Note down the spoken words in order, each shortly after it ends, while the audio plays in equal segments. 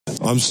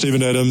I'm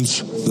Stephen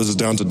Adams. This is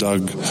Down to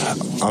Doug.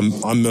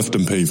 I'm miffed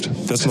and peeved.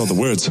 That's not the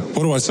words.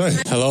 What do I say?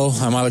 Hello,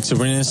 I'm Alex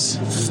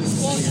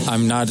Abrinas.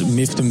 I'm not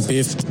miffed and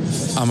peeved.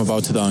 I'm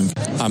about to dunk.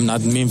 I'm not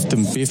miffed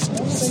and peeved.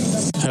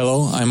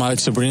 Hello, I'm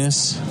Alex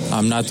Abrinas.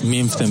 I'm not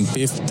miffed and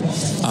peeved.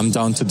 I'm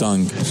down to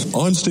dunk.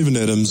 I'm Stephen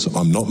Adams.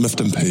 I'm not miffed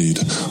and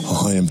peeved.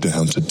 I am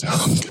down to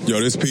dunk. Yo,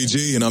 this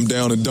PG and I'm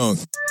down to dunk.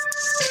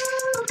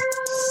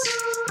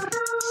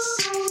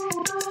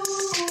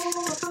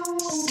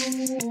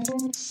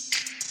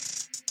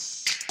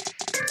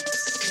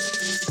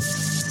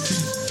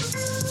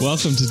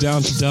 Welcome to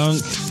Down to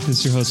Dunk. This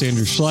is your host,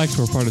 Andrew Schlecht.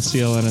 We're part of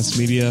CLNS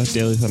Media,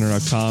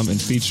 DailyThunder.com,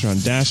 and featured on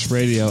Dash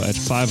Radio at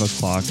 5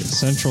 o'clock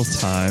Central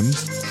Time.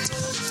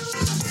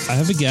 I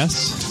have a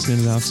guest. His name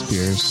is Alex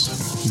Spears.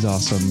 He's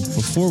awesome.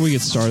 Before we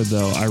get started,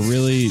 though, I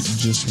really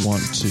just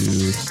want to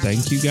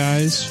thank you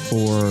guys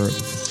for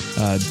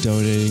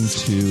donating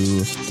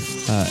to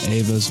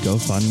Ava's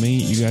GoFundMe.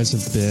 You guys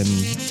have been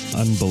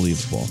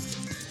unbelievable.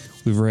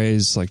 We've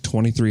raised like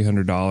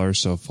 $2,300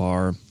 so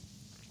far.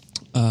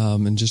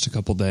 In just a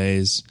couple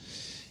days,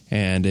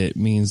 and it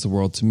means the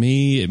world to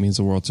me. It means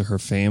the world to her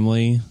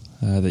family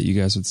that you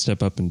guys would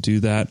step up and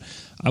do that.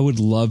 I would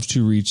love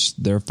to reach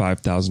their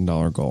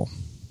 $5,000 goal,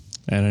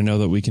 and I know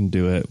that we can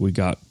do it. We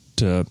got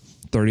to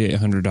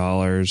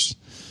 $3,800.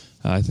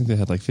 I think they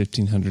had like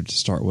 $1,500 to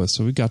start with,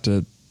 so we got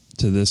to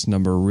this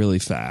number really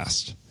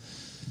fast.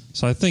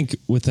 So I think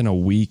within a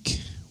week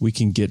we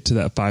can get to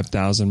that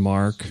 5,000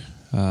 mark,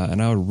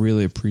 and I would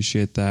really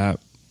appreciate that.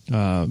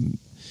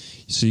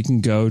 So you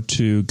can go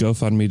to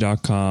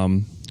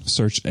GoFundMe.com,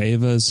 search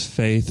Ava's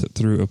Faith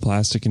Through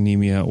Aplastic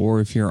Anemia,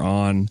 or if you're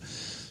on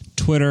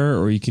Twitter,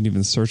 or you can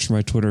even search for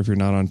my Twitter if you're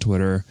not on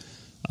Twitter.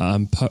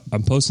 I'm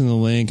posting the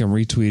link. I'm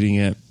retweeting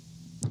it.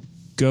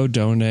 Go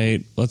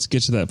donate. Let's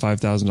get to that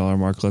 $5,000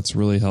 mark. Let's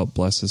really help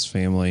bless his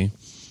family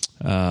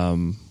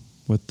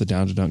with the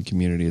Down to Dunk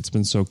community. It's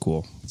been so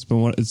cool.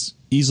 It's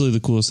easily the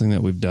coolest thing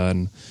that we've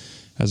done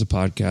as a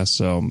podcast.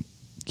 So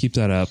keep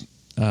that up.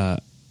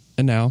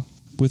 And now,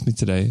 with me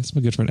today, it's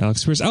my good friend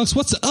Alex Spears. Alex,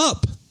 what's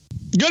up?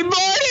 Good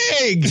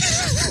morning!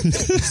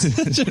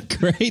 Such a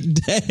great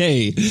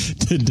day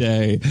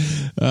today.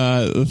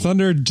 The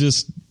Thunder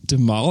just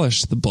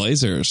demolished the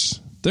Blazers.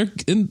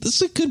 This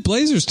is a good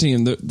Blazers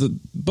team.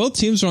 Both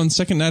teams are on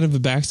second night of a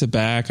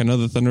back-to-back. I know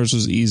the Thunder's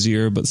was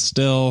easier, but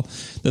still,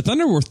 the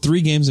Thunder were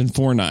 3 games in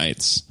 4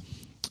 nights.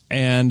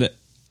 And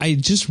you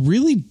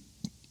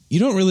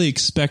don't really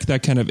expect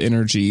that kind of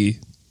energy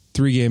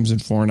 3 games in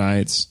 4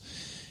 nights.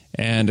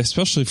 And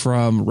especially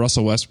from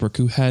Russell Westbrook,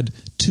 who had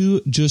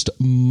 2 just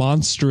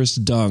monstrous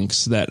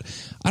dunks that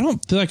I don't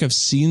feel like I've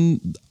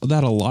seen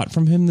that a lot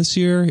from him this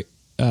year.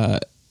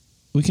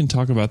 We can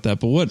talk about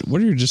that. But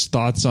what are your just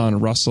thoughts on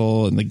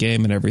Russell and the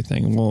game and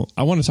everything? Well,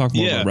 I want to talk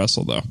more about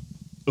Russell, though.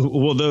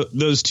 Well,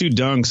 those 2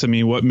 dunks, I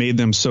mean, what made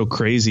them so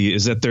crazy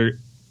is that they're,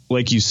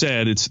 like you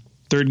said, it's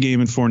 3rd game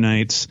in 4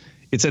 nights.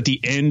 It's at the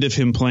end of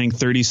him playing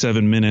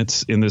 37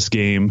 minutes in this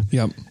game.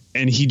 Yep.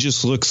 And he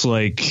just looks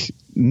like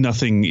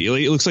nothing.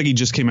 It looks like he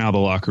just came out of the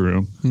locker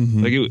room.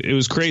 Mm-hmm. Like it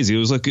was crazy. It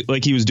was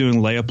like he was doing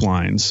layup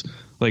lines.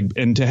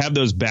 And to have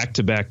those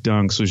back-to-back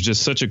dunks was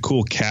just such a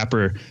cool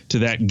capper to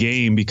that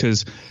game,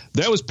 because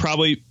that was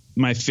probably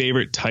my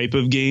favorite type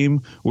of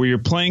game where you're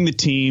playing the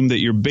team that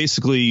you're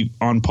basically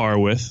on par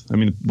with. I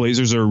mean,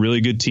 Blazers are a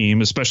really good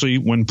team, especially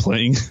when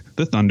playing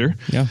the Thunder.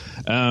 Yeah.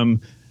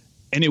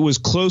 And it was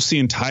close the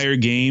entire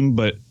game,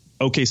 but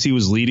OKC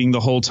was leading the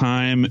whole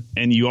time.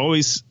 And you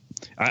always,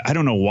 I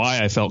don't know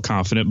why I felt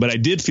confident, but I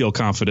did feel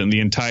confident the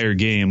entire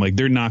game. Like,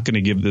 they're not going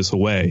to give this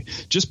away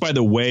just by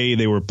the way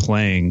they were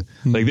playing.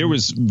 Mm-hmm. Like, there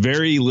was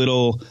very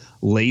little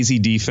lazy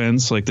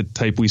defense, like the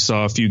type we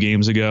saw a few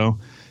games ago.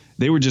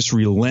 They were just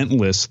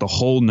relentless the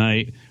whole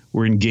night,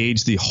 were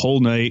engaged the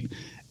whole night.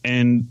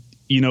 And,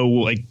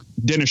 like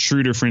Dennis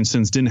Schroeder, for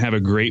instance, didn't have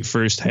a great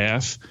first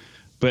half.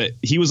 But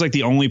he was like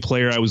the only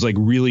player I was like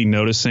really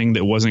noticing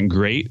that wasn't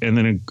great. And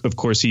then, of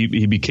course,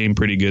 he became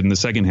pretty good in the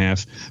second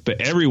half.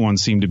 But everyone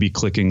seemed to be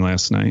clicking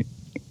last night.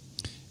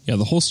 Yeah,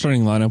 the whole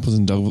starting lineup was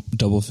in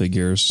double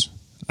figures.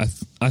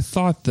 I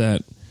thought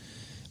that,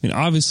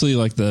 obviously,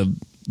 like the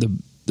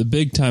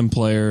big time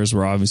players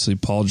were obviously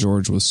Paul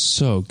George was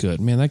so good.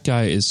 Man, that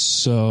guy is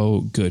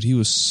so good. He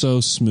was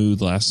so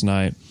smooth last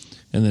night.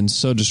 And then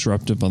so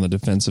disruptive on the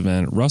defensive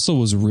end. Russell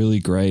was really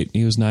great.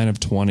 He was 9 of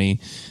 20.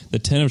 The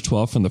 10 of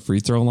 12 from the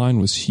free throw line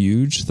was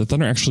huge. The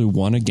Thunder actually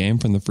won a game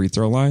from the free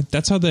throw line.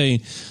 That's how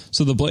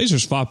so the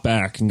Blazers fought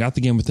back and got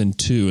the game within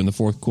 2 in the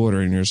fourth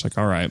quarter. And you're just like,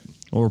 all right,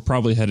 well, we're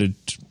probably headed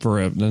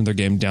for another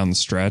game down the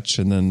stretch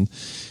and then,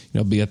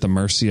 be at the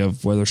mercy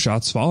of whether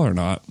shots fall or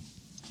not,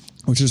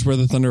 which is where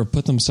the Thunder have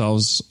put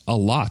themselves a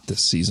lot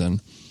this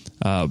season.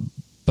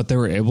 But they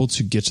were able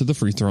to get to the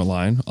free throw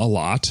line a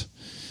lot.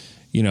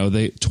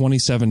 They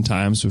 27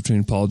 times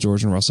between Paul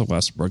George and Russell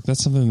Westbrook.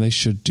 That's something they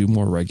should do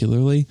more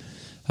regularly.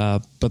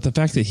 But the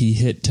fact that he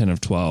hit 10 of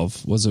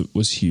 12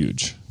 was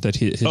huge. That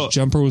his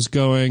jumper was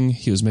going,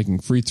 he was making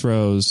free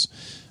throws.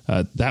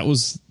 That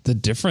was the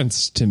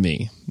difference to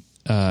me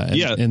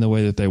in the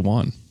way that they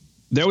won.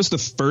 that was the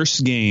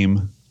first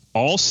game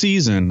all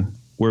season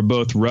where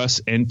both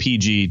Russ and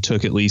PG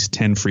took at least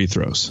 10 free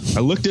throws. I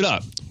looked it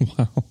up.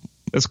 Wow.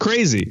 That's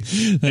crazy.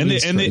 Crazy.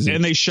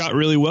 And they shot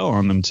really well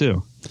on them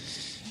too.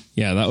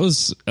 Yeah, that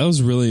was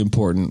really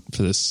important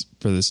for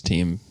this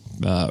team,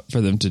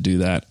 for them to do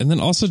that. And then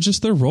also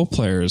just their role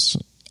players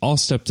all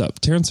stepped up.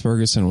 Terrence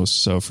Ferguson was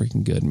so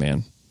freaking good,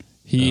 man.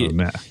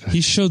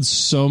 He showed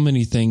so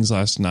many things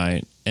last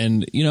night,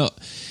 and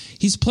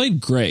he's played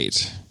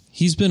great.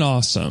 He's been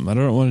awesome. I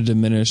don't want to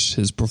diminish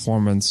his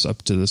performance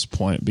up to this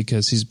point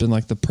because he's been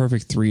like the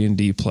perfect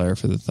 3-and-D player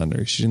for the Thunder.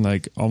 He's shooting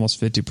like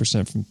almost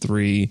 50% from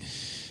three.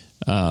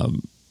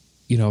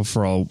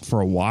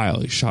 For a while,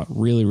 he shot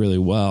really, really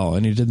well,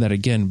 and he did that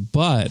again.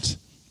 But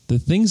the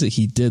things that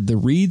he did, the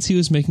reads he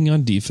was making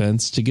on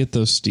defense to get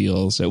those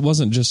steals, it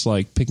wasn't just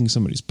like picking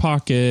somebody's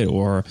pocket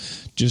or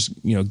just,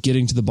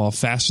 getting to the ball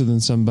faster than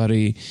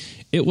somebody.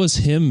 It was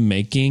him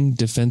making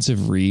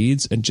defensive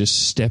reads and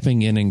just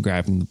stepping in and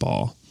grabbing the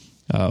ball,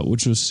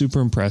 which was super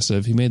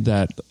impressive. He made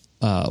that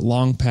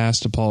long pass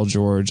to Paul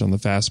George on the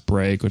fast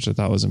break, which I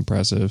thought was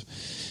impressive.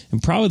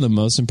 And probably the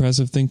most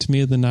impressive thing to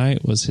me of the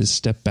night was his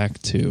step back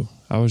two.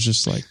 I was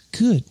just like,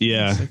 good.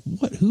 Yeah. Like,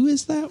 what? Who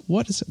is that?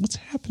 What's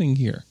happening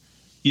here?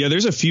 Yeah,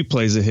 there's a few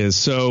plays of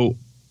his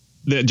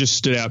that just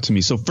stood out to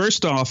me. So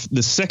first off,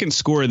 the second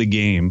score of the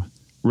game,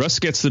 Russ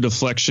gets the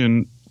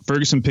deflection.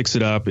 Ferguson picks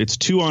it up. It's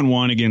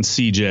 2-on-1 against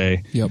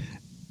CJ. Yep.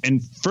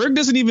 And Ferg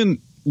doesn't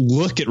even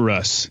look at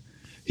Russ.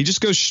 He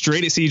just goes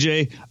straight at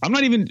CJ. I'm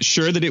not even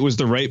sure that it was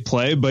the right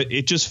play, but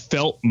it just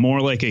felt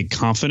more like a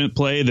confident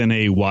play than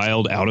a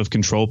wild, out of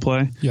control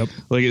play. Yep.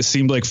 Like it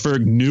seemed like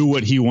Ferg knew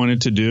what he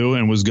wanted to do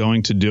and was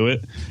going to do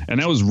it.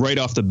 And that was right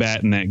off the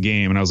bat in that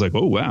game. And I was like,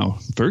 oh, wow,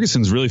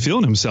 Ferguson's really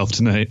feeling himself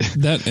tonight.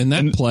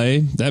 That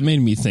play, that made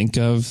me think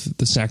of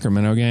the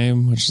Sacramento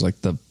game, which is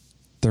like the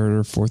third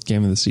or fourth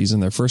game of the season,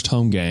 their first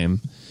home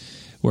game,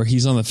 where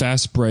he's on the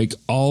fast break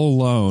all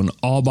alone,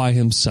 all by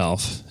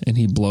himself, and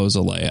he blows a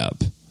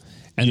layup.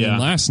 And then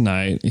last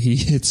night,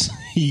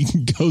 he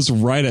goes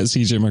right at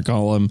CJ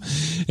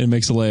McCollum and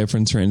makes a layup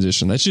in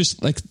transition. That's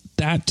just like,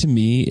 that to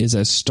me is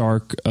as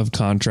stark of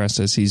contrast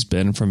as he's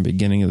been from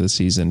beginning of the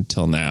season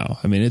till now.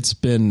 I mean, it's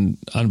been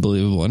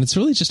unbelievable. And it's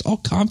really just all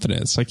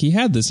confidence. Like, he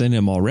had this in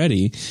him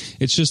already.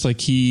 It's just like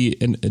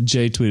and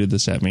Jay tweeted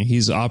this at me,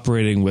 he's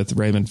operating with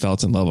Raymond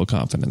Felton level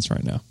confidence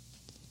right now.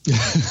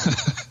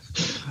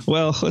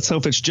 Well, let's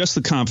hope it's just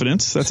the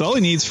confidence. That's all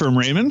he needs from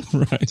Raymond.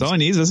 Right. That's all he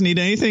needs. Doesn't need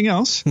anything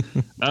else.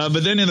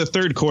 But then in the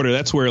third quarter,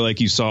 that's where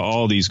like you saw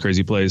all these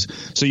crazy plays.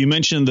 So you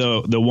mentioned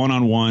the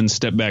 1-on-1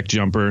 step back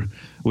jumper,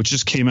 which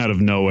just came out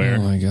of nowhere.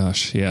 Oh my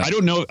gosh. Yeah. I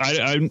don't know.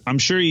 I'm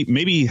sure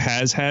he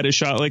has had a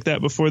shot like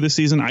that before this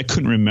season. I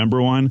couldn't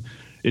remember one.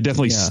 It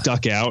definitely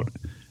stuck out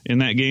in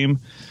that game.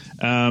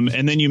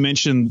 And then you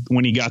mentioned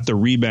when he got the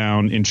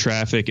rebound in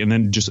traffic and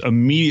then just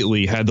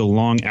immediately had the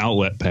long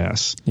outlet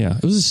pass. Yeah,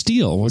 it was a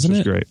steal, wasn't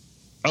it? Great.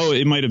 Oh,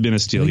 it might have been a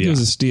steal. I think it was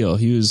a steal.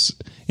 And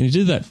he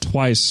did that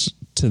twice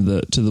to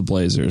the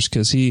Blazers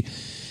because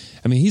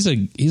he's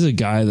a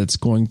guy that's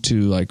going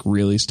to like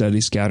really study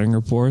scouting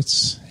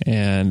reports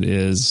and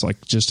is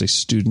like just a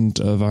student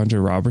of Andre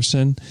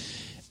Robertson.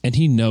 And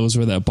he knows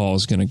where that ball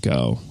is going to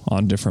go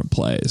on different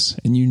plays.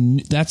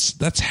 And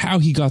that's how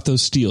he got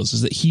those steals,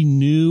 is that he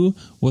knew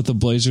what the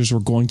Blazers were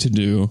going to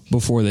do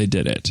before they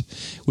did it,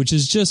 which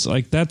is just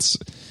like, that's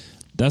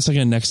like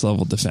a next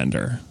level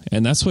defender.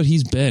 And that's what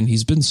he's been.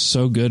 He's been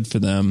so good for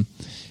them.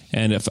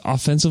 And if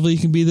offensively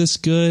he can be this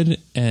good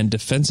and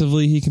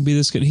defensively he can be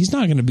this good, he's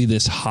not going to be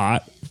this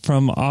hot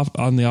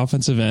on the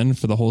offensive end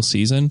for the whole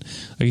season.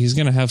 Like, he's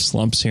going to have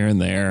slumps here and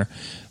there.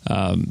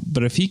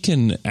 But if he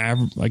can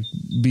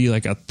be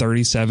like a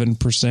 37%,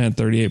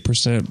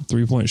 38%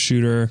 3-point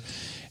shooter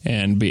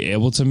and be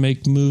able to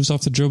make moves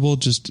off the dribble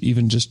just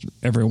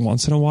every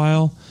once in a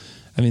while,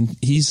 I mean,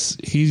 he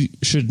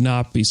should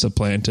not be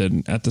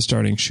supplanted at the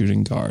starting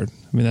shooting guard.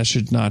 I mean, that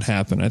should not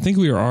happen. I think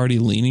we are already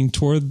leaning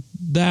toward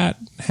that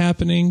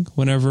happening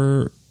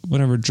whenever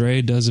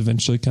Dre does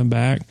eventually come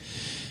back.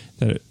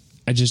 That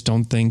I just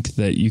don't think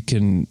that you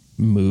can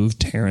move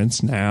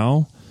Terrence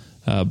now.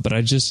 But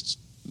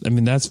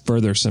that's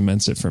further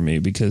cements it for me,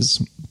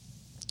 because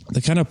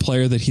the kind of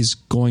player that he's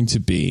going to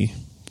be,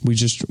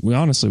 we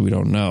honestly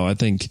don't know. I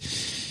think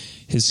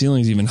his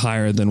ceiling is even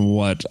higher than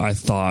what I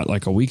thought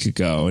like a week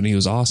ago, and he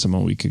was awesome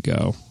a week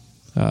ago.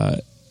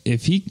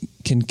 If he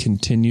can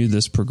continue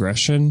this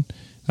progression,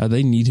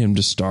 they need him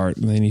to start,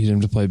 and they need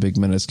him to play big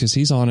minutes because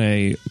he's on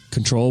a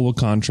controllable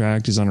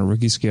contract. He's on a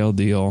rookie scale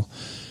deal.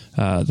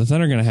 The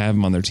Thunder are going to have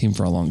him on their team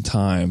for a long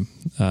time.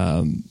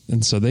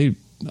 And so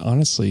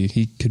honestly,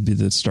 he could be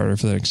the starter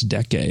for the next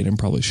decade and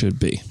probably should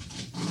be.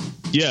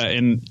 Yeah,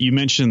 and you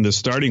mentioned the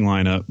starting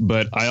lineup,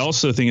 but I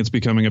also think it's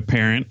becoming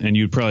apparent, and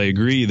you'd probably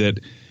agree, that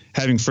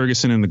having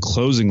Ferguson in the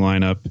closing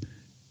lineup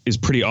is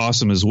pretty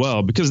awesome as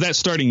well, because that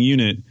starting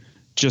unit,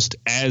 just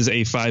as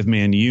a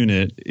 5-man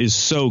unit, is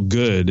so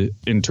good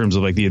in terms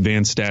of like the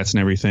advanced stats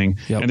and everything.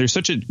 Yep. And there's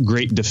such a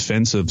great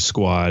defensive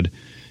squad,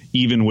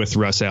 even with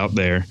Russ out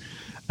there.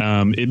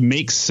 it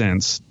makes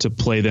sense to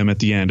play them at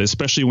the end,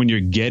 especially when you're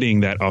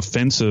getting that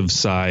offensive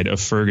side of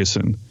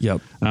Ferguson.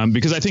 Yep.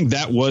 Because I think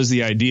that was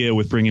the idea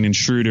with bringing in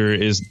Schroeder,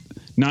 is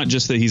not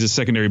just that he's a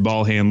secondary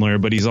ball handler,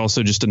 but he's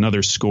also just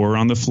another scorer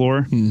on the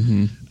floor.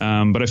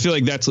 Mm-hmm. But I feel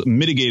like that's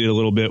mitigated a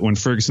little bit when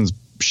Ferguson's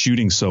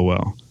shooting so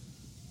well.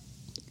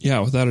 Yeah,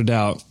 without a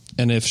doubt.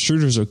 And if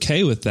Schroeder's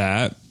okay with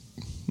that,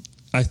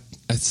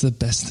 it's the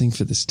best thing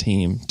for this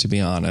team, to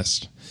be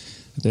honest.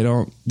 They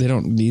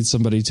don't need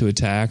somebody to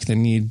attack. They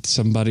need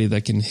somebody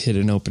that can hit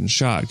an open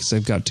shot, because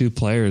they've got two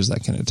players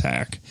that can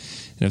attack.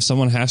 And if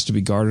someone has to be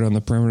guarded on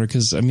the perimeter,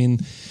 because, I mean,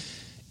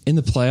 in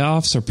the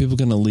playoffs, are people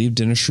going to leave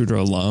Dennis Schroeder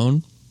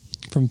alone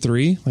from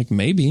three? Like,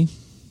 maybe.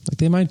 Like,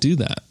 they might do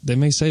that. They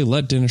may say,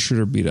 let Dennis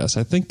Schroeder beat us.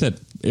 I think that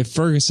if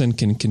Ferguson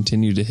can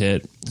continue to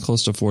hit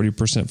close to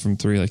 40% from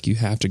three, like, you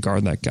have to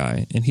guard that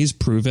guy. And he's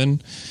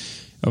proven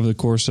over the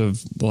course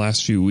of the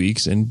last few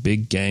weeks in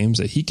big games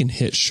that he can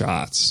hit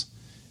shots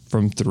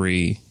from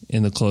three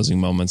in the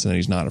closing moments, and that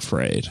he's not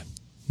afraid.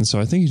 And so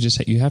I think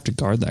you have to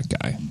guard that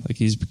guy. Like,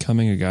 he's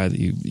becoming a guy that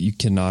you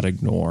cannot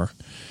ignore,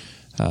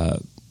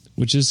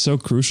 which is so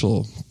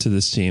crucial to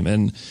this team.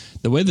 And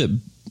the way that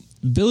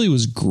Billy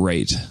was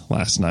great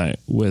last night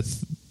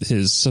with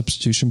his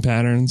substitution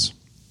patterns,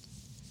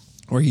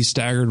 where he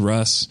staggered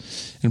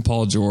Russ and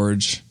Paul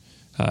George.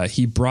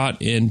 He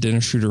brought in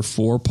Dennis Schroeder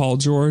for Paul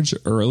George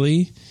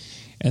early,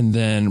 and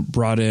then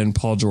brought in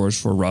Paul George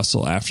for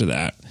Russell after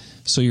that.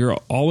 So you're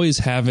always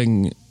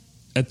having,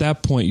 at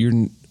that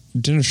point,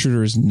 Dennis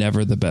Schroeder is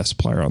never the best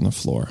player on the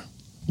floor,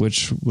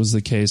 which was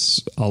the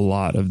case a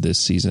lot of this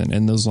season.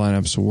 And those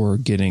lineups were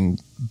getting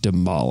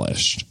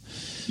demolished.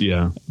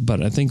 Yeah.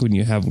 But I think when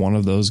you have one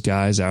of those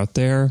guys out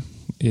there,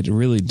 it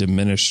really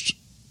diminished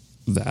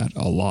that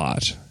a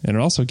lot. And it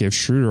also gave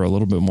Schroeder a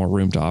little bit more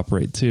room to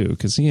operate too,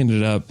 because he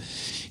didn't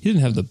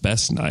have the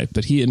best night,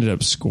 but he ended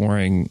up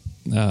scoring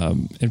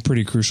in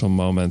pretty crucial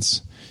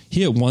moments.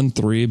 He hit 1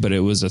 3, but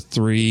it was a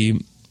 3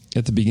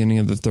 at the beginning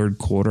of the third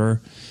quarter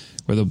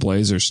where the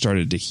Blazers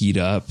started to heat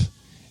up,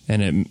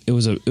 and it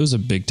was a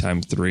big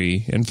time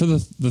 3. And for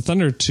the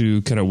Thunder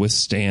to kind of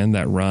withstand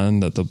that run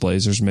that the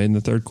Blazers made in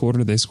the third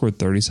quarter, they scored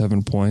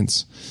 37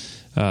 points.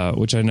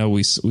 Which I know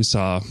we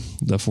saw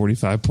the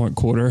 45-point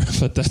quarter,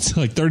 but that's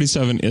like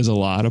 37 is a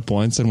lot of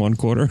points in one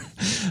quarter.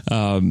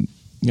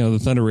 The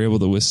Thunder were able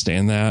to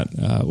withstand that,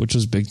 which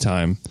was big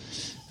time.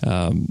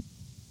 No.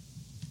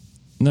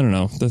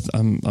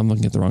 I'm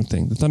looking at the wrong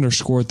thing. The Thunder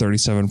scored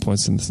 37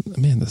 points.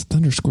 The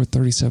Thunder scored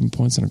 37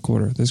 points in a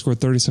quarter. They scored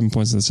 37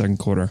 points in the second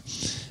quarter.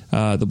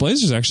 The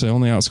Blazers actually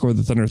only outscored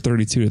the Thunder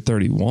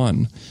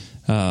 32-31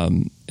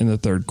 in the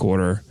third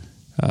quarter,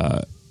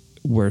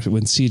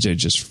 when CJ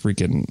just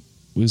freaking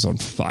was on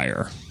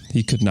fire.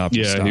 He could not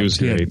be stopped. He was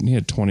great. He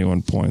had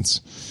 21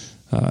 points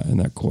in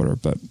that quarter.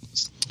 But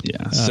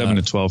 7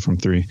 to 12 from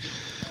three.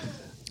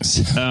 I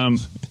think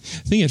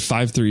he had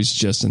 5 threes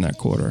just in that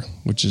quarter,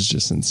 which is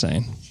just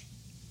insane.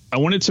 I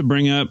wanted to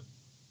bring up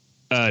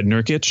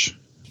Nurkic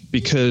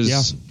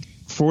because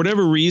for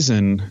whatever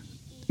reason,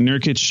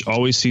 Nurkic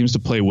always seems to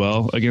play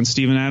well against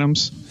Steven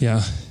Adams.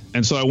 Yeah.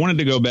 And so I wanted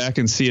to go back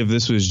and see if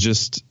this was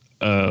just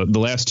the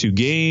last 2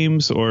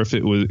 games or if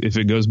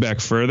it goes back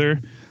further.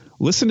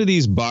 Listen to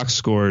these box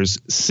scores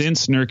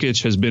since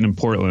Nurkic has been in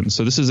Portland.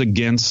 So this is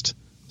against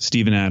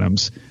Steven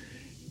Adams.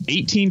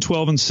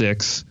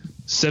 18-12-6,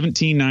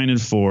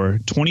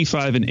 17-9-4,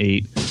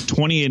 25-8,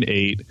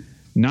 20-8,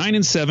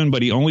 9-7,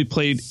 but he only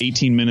played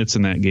 18 minutes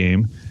in that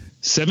game.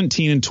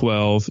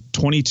 17-12,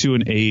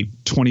 22-8,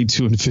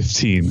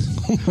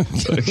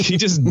 22-15. He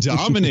just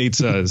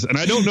dominates us. And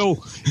I don't know.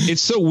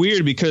 It's so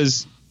weird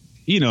because,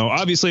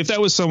 obviously if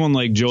that was someone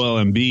like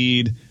Joel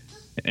Embiid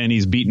and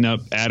he's beating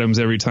up Adams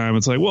every time,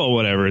 it's like, well,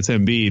 whatever, it's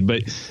Embiid.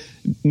 But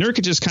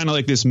Nurkic is kind of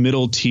like this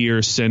middle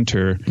tier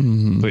center.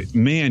 Mm-hmm. But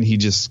man, he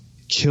just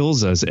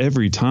kills us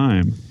every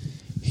time.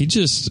 He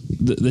just,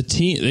 the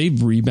team, they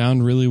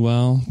rebound really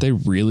well. They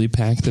really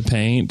pack the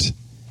paint.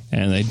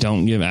 And they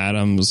don't give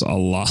Adams a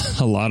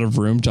lot of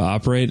room to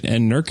operate.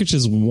 And Nurkic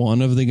is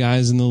one of the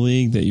guys in the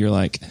league that you're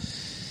like,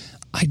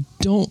 I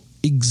don't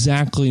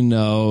exactly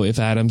know if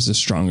Adams is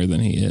stronger than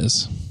he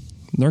is.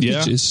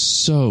 Nurkic is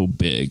so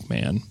big,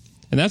 man.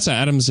 And that's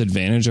Adams'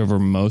 advantage over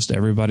most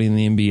everybody in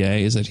the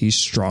NBA, is that he's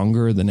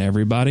stronger than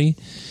everybody.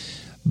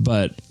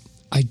 But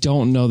I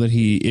don't know that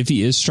if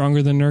he is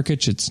stronger than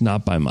Nurkic, it's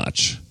not by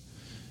much.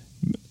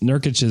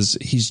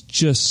 Nurkic he's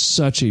just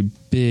such a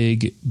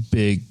big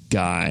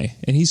guy,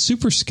 and he's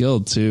super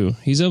skilled too.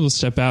 He's able to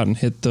step out and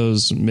hit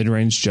those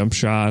mid-range jump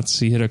shots.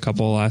 He hit a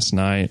couple last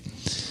night.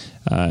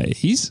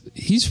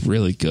 He's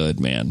really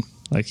good, man.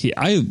 Like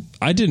I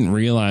didn't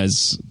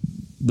realize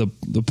the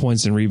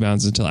points and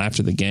rebounds until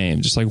after the game.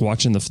 Just like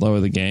watching the flow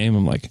of the game,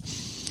 I'm like,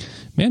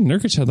 man,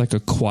 Nurkic had like a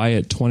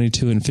quiet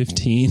 22 and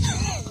 15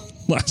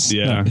 last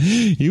night.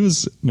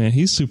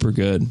 He's super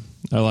good.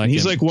 I like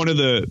He's him. like one of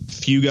the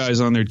few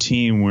guys on their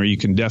team where you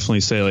can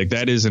definitely say, like,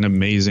 that is an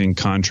amazing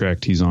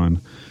contract he's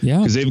on. Yeah.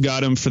 Because they've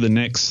got him for the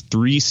next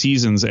 3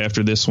 seasons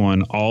after this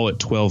one, all at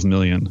 $12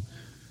 million.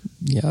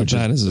 Yeah,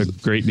 that is a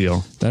great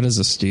deal. That is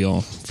a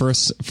steal for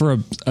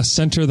a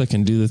center that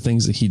can do the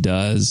things that he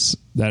does.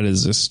 That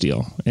is a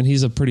steal, and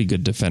he's a pretty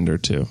good defender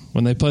too.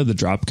 When they play the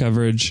drop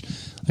coverage,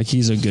 like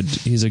he's a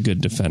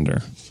good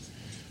defender.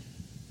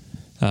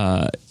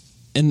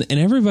 And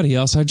everybody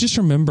else, I just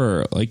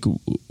remember like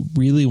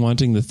really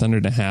wanting the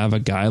Thunder to have a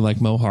guy like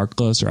Mo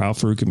Harkless or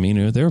Al-Farouq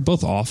Aminu. They were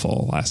both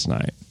awful last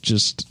night.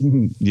 Just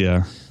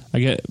yeah. I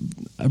get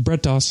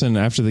Brett Dawson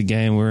after the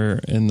game. We're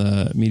in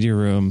the media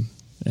room,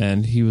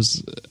 and I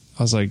was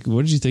like,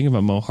 "What did you think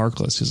about Mo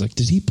Harkless?" He was like,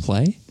 "Did he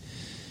play?"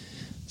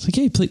 It's like,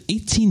 "Yeah, he played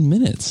 18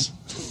 minutes."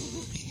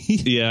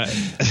 Yeah,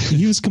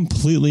 he was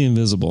completely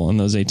invisible in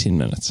those 18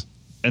 minutes.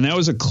 And that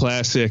was a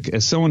classic.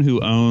 As someone who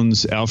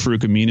owns Al-Farouq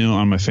Aminu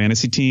on my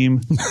fantasy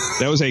team,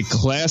 that was a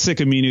classic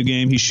Aminu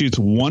game. He shoots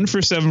 1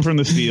 for 7 from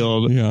the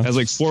field, has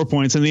like 4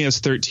 points, and he has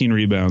 13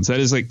 rebounds. That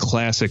is like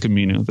classic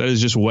Aminu. That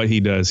is just what he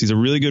does. He's a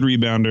really good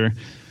rebounder.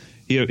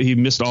 He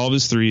missed all of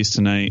his threes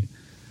tonight.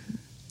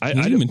 He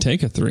didn't even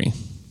take a 3.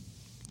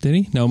 Did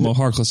he? No, Mo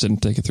Harkless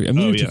didn't take a 3.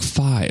 Aminu took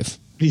 5.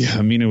 Yeah,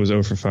 Aminu was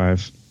 0 for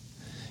 5.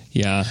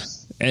 Yeah.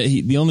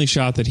 The only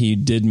shot that he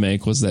did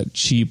make was that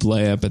cheap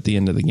layup at the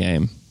end of the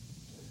game.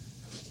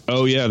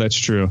 Oh, yeah, that's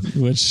true.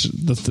 Which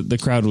the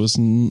crowd was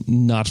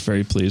not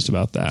very pleased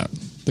about that.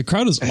 The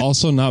crowd was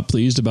also not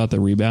pleased about the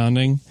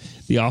rebounding,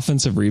 the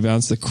offensive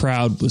rebounds. The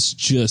crowd was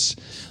just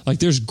like,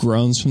 there's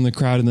groans from the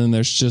crowd, and then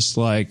there's just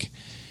like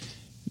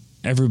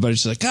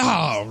everybody's like,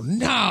 oh,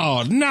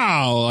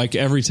 no. Like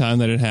every time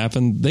that it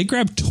happened, they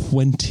grabbed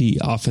 20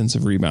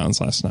 offensive rebounds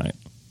last night.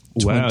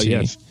 20. Wow,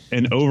 yes.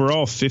 And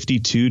overall,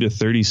 52 to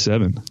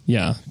 37.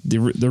 Yeah,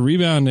 the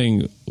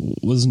rebounding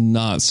was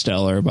not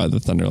stellar by the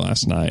Thunder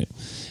last night.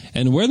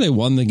 And where they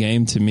won the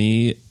game, to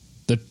me,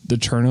 the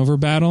turnover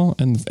battle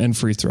and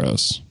free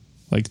throws.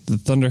 Like the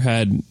Thunder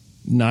had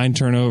 10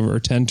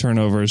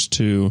 turnovers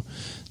to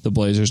the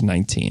Blazers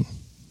 19,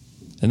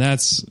 and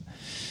that's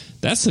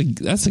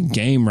a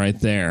game right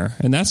there.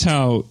 And that's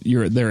how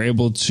they're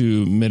able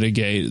to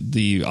mitigate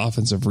the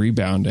offensive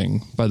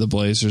rebounding by the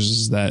Blazers,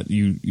 is that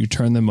you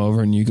turn them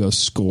over and you go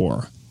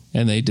score,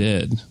 and they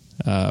did.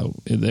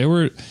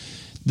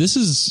 This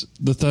is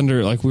the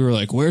Thunder. Like we were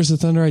like, where's the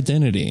Thunder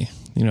identity?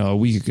 A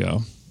week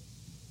ago.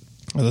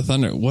 Or the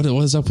Thunder, what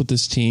is up with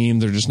this team?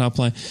 They're just not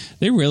playing.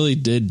 They really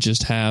did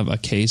just have a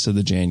case of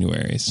the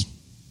Januaries.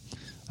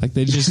 Like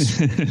they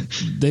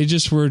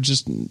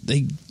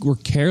were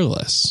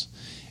careless,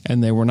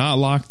 and they were not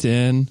locked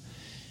in.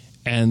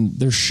 And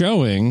they're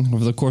showing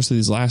over the course of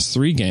these last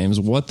 3 games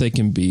what they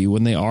can be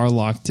when they are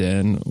locked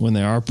in, when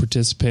they are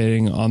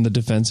participating on the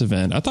defensive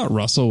end. I thought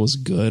Russell was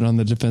good on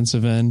the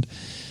defensive end.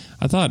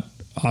 I thought,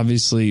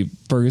 obviously,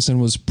 Ferguson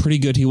was pretty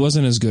good. He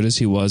wasn't as good as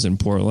he was in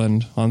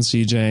Portland on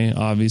CJ,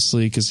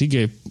 obviously, because he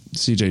gave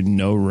CJ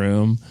no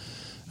room.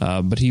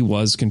 But he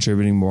was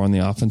contributing more on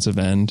the offensive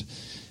end.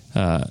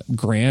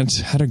 Grant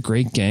had a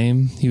great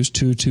game. He was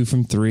 2-2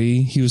 from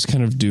 3. He was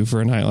kind of due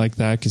for a night like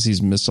that because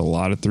he's missed a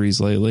lot of threes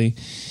lately.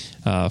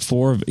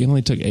 He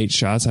only took 8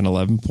 shots and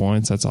 11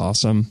 points. That's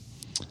awesome.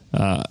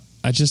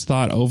 I just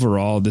thought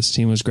overall this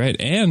team was great.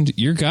 And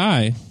your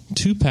guy,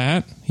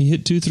 Pat, he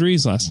hit 2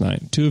 threes last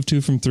night. 2 of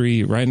 2 from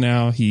 3. Right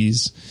now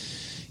he's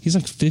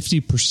like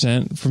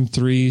 50% from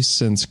 3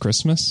 since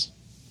Christmas.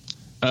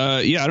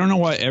 I don't know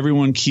why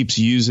everyone keeps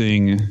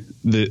using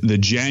the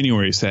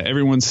January stat.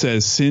 Everyone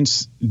says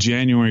since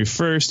January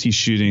 1st he's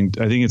shooting,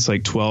 I think it's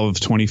like 12 of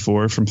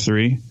 24 from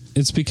 3.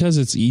 It's because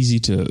it's easy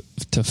to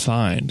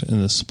find in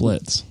the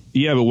splits.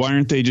 Yeah, but why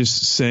aren't they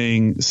just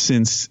saying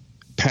since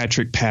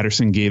Patrick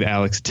Patterson gave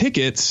Alex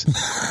tickets,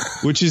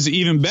 which is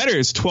even better?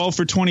 It's 12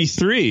 for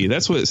 23.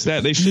 That's what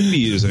stat they should be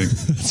using.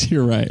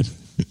 You're right.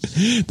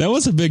 That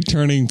was a big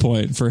turning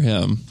point for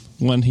him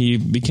when he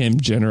became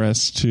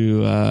generous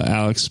to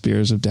Alex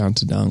Spears of Down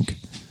to Dunk.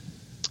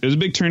 It was a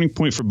big turning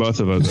point for both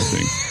of us, I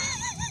think.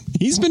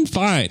 He's been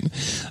fine.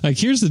 Like,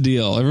 here's the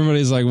deal.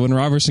 Everybody's like, when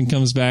Robertson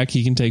comes back,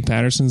 he can take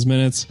Patterson's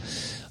minutes.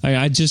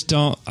 I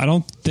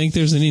don't think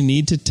there's any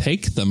need to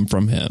take them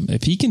from him.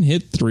 If he can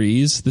hit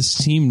threes, this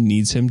team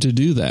needs him to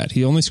do that.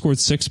 He only scored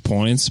 6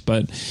 points,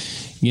 but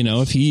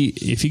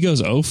if he goes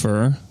 0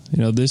 for,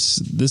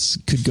 this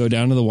could go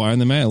down to the wire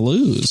and they might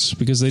lose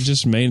because they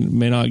just may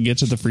not get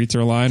to the free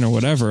throw line or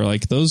whatever.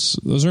 Like those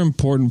are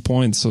important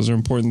points. Those are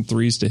important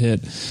threes to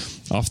hit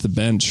off the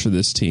bench for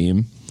this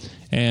team.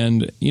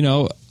 And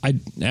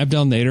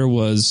Abdel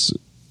Nader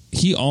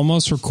he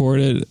almost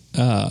recorded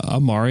a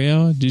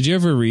Mario. Did you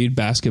ever read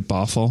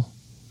Basketball?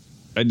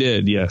 I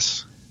did,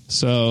 yes.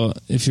 So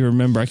if you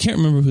remember, I can't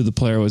remember who the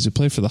player was. He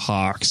played for the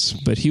Hawks,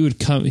 but he would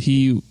come.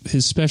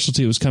 His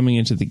specialty was coming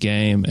into the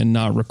game and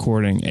not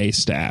recording a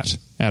stat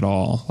at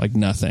all, like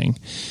nothing,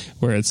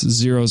 where it's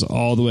zeros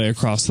all the way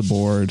across the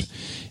board.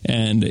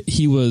 And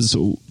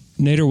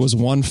Nader was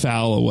 1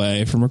 foul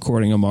away from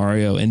recording a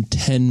Mario in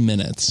 10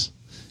 minutes,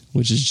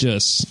 which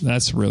is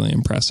that's really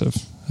impressive.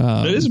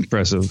 It is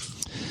impressive.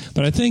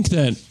 But I think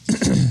that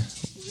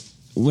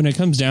when it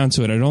comes down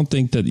to it, I don't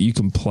think that you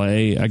can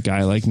play a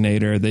guy like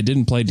Nader. They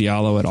didn't play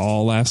Diallo at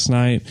all last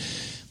night,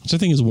 which I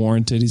think is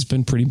warranted. He's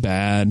been pretty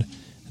bad.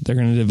 They're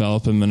going to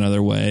develop him in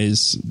other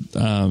ways.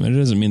 And it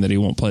doesn't mean that he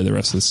won't play the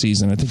rest of the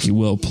season. I think he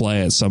will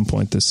play at some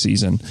point this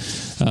season.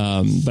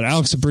 But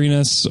Alex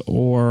Abrines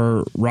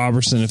or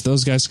Robertson, if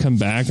those guys come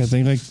back, I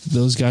think like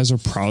those guys will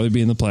probably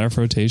be in the playoff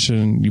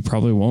rotation. You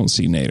probably won't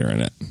see Nader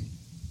in it.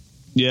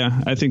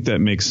 Yeah, I think that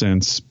makes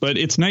sense. But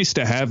it's nice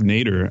to have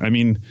Nader. I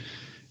mean,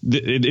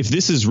 if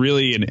this is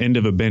really an end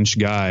of a bench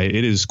guy,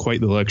 it is quite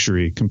the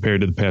luxury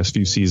compared to the past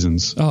few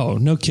seasons. Oh,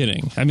 no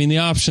kidding. I mean, the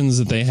options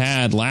that they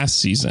had last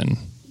season,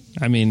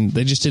 I mean,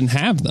 they just didn't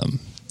have them.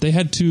 They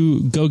had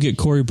to go get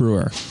Corey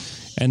Brewer,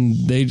 and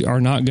they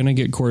are not going to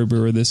get Corey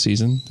Brewer this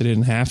season. They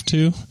didn't have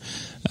to,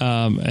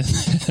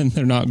 and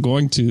they're not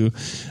going to.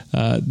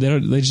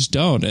 They just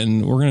don't.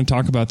 And we're going to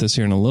talk about this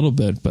here in a little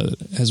bit, but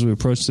as we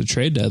approach the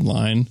trade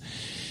deadline,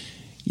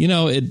 you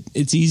know,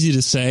 it's easy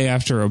to say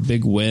after a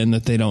big win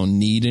that they don't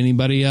need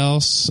anybody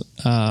else.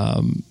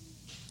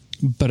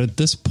 But at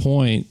this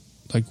point,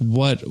 like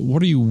what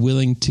are you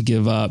willing to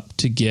give up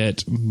to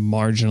get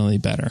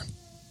marginally better?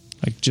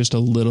 Like just a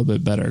little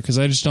bit better. Because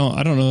I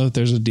don't know if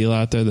there's a deal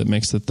out there that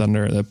makes the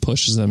Thunder, that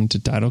pushes them to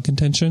title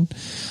contention.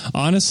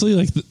 Honestly,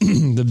 like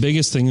the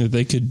biggest thing that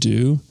they could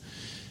do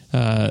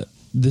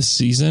this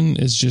season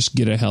is just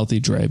get a healthy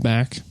Dre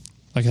back.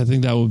 Like I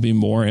think that would be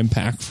more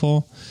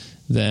impactful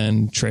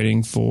than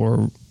trading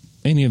for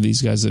any of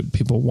these guys that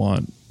people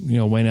want. You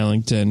know, Wayne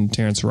Ellington,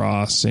 Terrence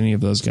Ross, any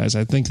of those guys.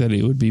 I think that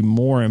it would be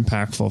more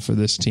impactful for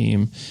this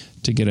team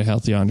to get a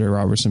healthy Andre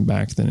Robertson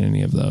back than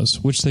any of those,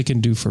 which they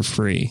can do for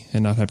free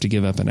and not have to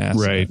give up an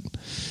asset. Right.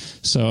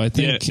 So I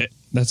think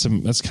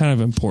that's kind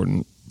of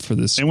important for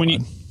this squad.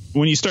 And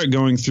when you start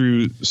going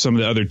through some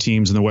of the other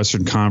teams in the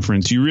Western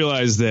Conference, you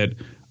realize that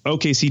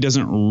OKC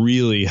doesn't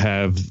really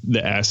have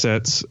the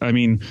assets. I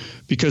mean,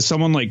 because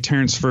someone like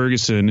Terrence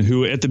Ferguson,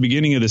 who at the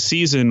beginning of the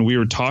season we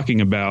were talking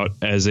about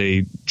as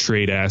a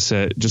trade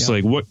asset, just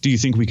like, what do you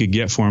think we could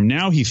get for him?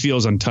 Now he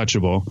feels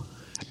untouchable.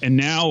 And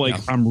now,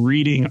 I'm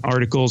reading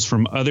articles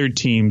from other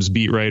teams,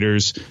 beat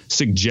writers,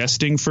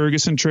 suggesting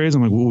Ferguson trades.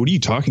 I'm like, well, what are you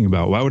talking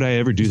about? Why would I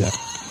ever do that?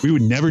 We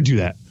would never do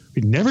that.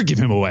 We'd never give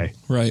him away.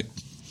 Right.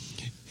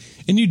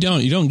 And you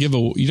don't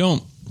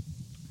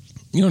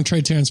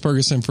trade Terrence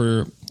Ferguson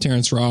for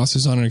Terrence Ross,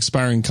 who's on an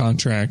expiring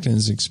contract and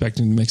is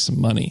expecting to make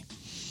some money.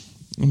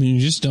 I mean,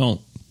 you just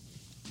don't.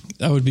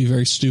 That would be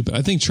very stupid.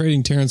 I think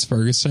trading Terrence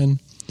Ferguson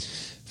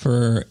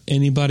for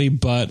anybody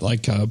but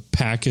like a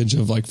package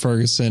of like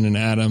Ferguson and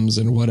Adams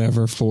and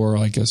whatever for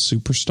like a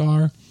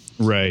superstar.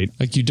 Right.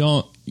 Like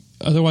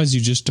otherwise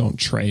you just don't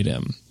trade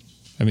him.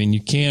 I mean,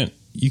 you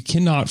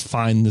cannot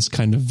find this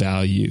kind of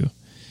value.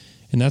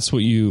 And that's why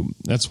you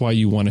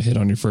want to hit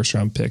on your first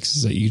round picks,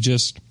 is that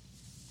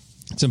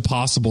it's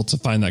impossible to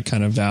find that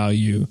kind of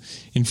value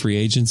in free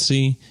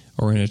agency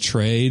or in a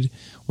trade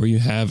where you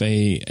have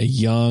a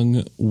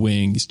young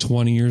wing. He's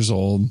 20 years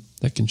old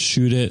that can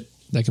shoot it,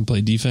 that can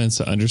play defense,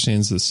 that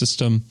understands the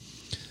system.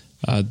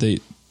 They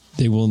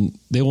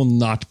will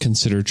not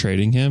consider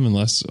trading him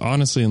unless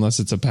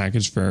it's a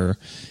package for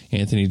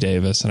Anthony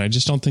Davis. And I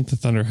just don't think the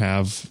Thunder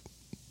have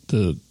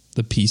the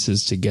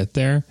pieces to get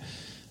there.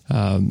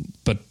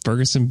 But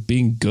Ferguson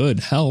being good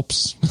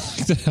helps.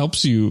 That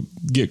helps you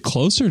get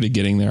closer to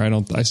getting there.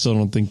 I still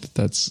don't think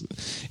that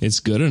it's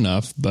good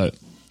enough, but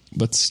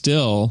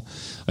still,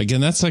 again,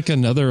 that's like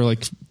another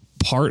like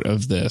part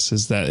of this,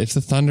 is that if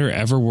the Thunder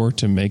ever were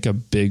to make a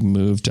big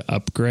move to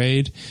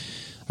upgrade,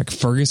 like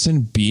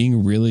Ferguson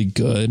being really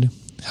good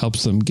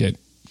helps them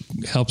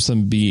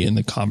be in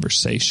the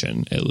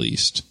conversation at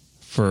least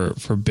for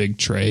big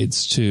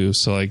trades too.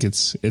 So like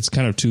it's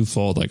kind of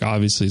twofold. Like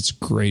obviously it's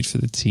great for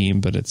the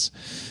team, but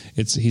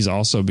he's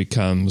also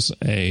becomes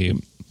a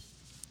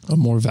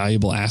more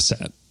valuable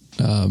asset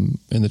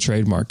in the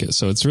trade market.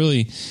 So it's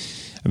really,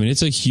 I mean,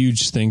 it's a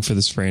huge thing for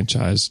this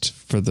franchise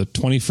for the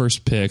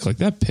 21st pick. Like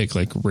that pick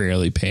like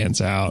rarely pans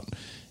out.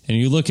 And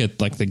you look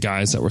at like the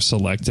guys that were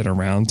selected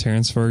around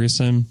Terrence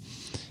Ferguson,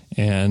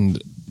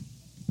 and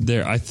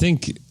I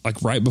think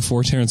like right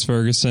before Terrence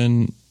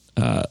Ferguson,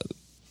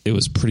 it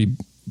was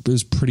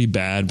pretty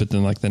bad. But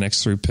then like the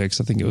next three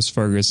picks, I think it was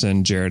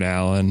Ferguson, Jared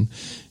Allen,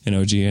 and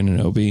OG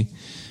Anunoby,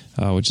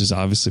 which is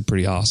obviously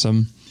pretty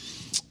awesome.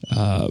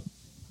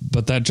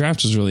 But that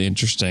draft was really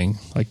interesting.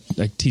 Like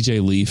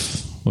TJ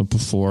Leaf went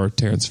before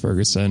Terrence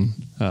Ferguson,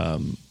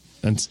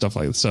 and stuff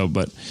like that. So,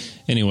 but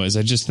anyways,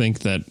 I just think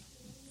that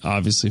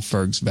obviously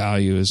Ferg's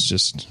value is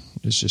just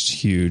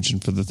huge,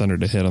 and for the Thunder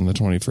to hit on the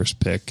 21st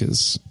pick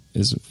is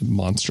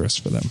monstrous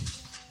for them.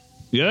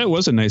 Yeah, it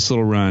was a nice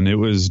little run. It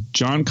was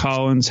John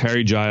Collins,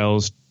 Harry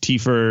Giles, T.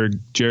 Ferg,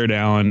 Jared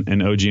Allen,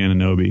 and OG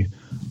Anunoby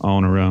all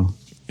in a row.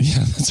 Yeah,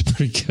 that's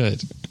pretty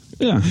good.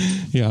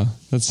 Yeah,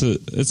 that's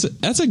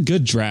a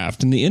good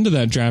draft, and the end of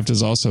that draft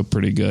is also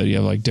pretty good. You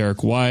have like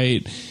Derek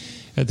White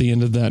at the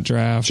end of that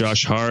draft,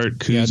 Josh Hart,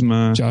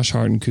 Kuzma. Josh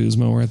Hart and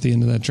Kuzma were at the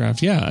end of that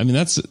draft. Yeah, I mean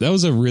that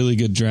was a really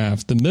good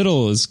draft. The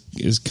middle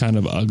is kind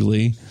of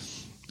ugly,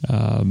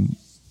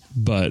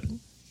 but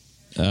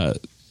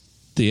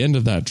the end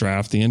of that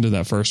draft, the end of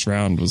that first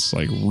round was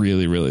like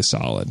really, really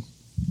solid.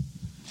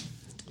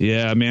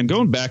 Yeah, man,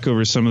 going back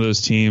over some of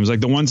those teams,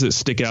 like the ones that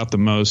stick out the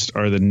most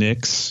are the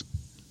Knicks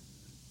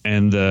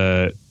and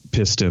the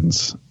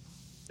Pistons.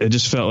 It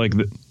just felt like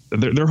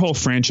their whole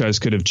franchise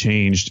could have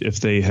changed if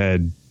they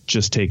had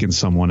just taken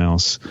someone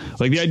else.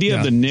 Like the idea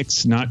of the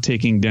Knicks not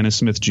taking Dennis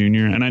Smith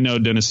Jr., and I know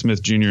Dennis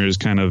Smith Jr. is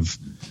kind of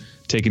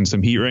taking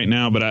some heat right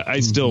now, but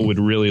I still would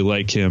really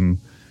like him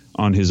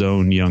on his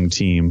own young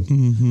team.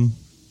 Mm-hmm.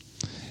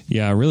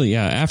 Yeah, really.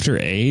 Yeah. After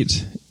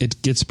 8,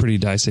 it gets pretty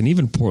dicey. And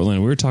even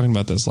Portland, we were talking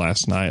about this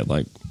last night.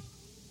 Like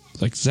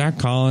Zach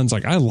Collins,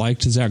 like I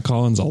liked Zach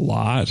Collins a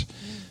lot,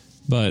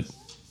 but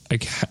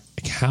like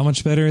how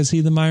much better is he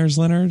than Myers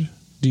Leonard?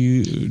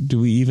 Do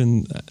we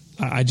even?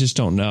 I just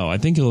don't know. I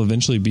think he'll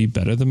eventually be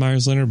better than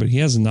Myers Leonard, but he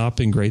has not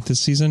been great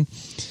this season.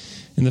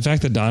 And the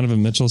fact that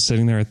Donovan Mitchell's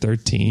sitting there at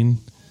 13,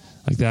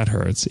 like that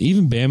hurts.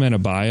 Even Bam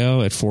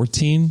Adebayo at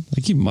 14,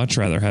 like you'd much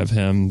rather have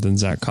him than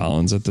Zach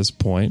Collins at this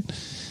point.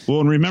 Well,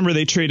 and remember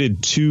they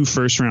traded 2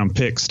 first-round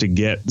picks to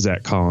get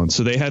Zach Collins,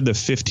 so they had the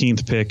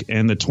 15th pick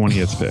and the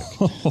 20th pick.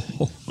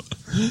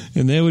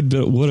 And they would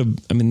have.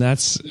 I mean,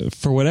 that's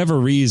for whatever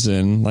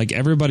reason. Like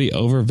everybody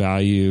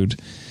overvalued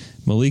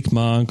Malik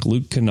Monk,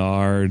 Luke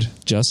Kennard,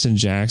 Justin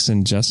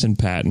Jackson, Justin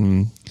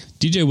Patton,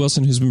 DJ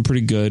Wilson, who's been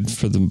pretty good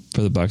for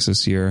the Bucks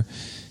this year.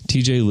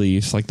 TJ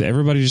Leaf, like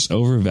everybody just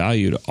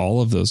overvalued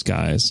all of those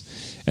guys.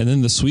 And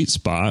then the sweet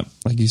spot,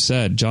 like you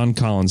said, John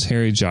Collins,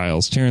 Harry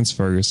Giles, Terrence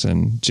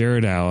Ferguson,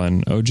 Jared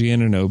Allen, OG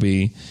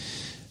Anunoby,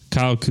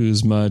 Kyle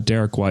Kuzma,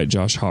 Derek White,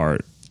 Josh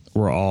Hart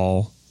were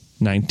all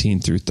 19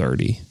 through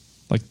 30.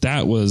 Like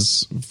that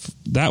was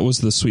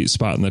the sweet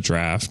spot in the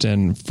draft.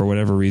 And for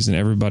whatever reason,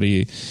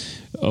 everybody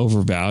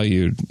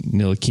overvalued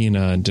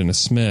Ntilikina and Dennis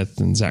Smith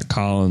and Zach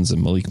Collins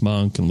and Malik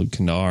Monk and Luke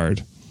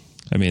Kennard.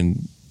 I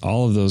mean,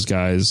 all of those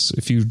guys,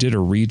 if you did a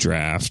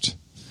redraft,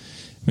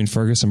 I mean,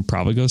 Ferguson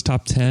probably goes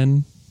top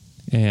 10,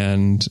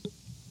 and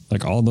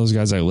like all those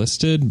guys I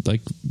listed,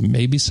 like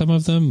maybe some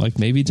of them, like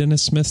maybe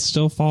Dennis Smith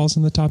still falls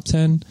in the top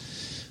 10,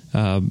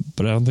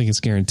 but I don't think it's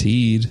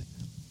guaranteed.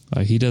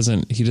 He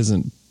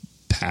doesn't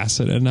pass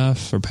it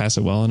enough or pass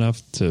it well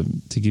enough to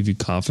give you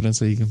confidence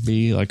that he can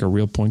be like a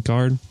real point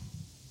guard.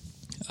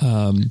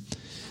 I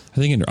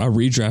think a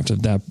redraft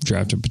of that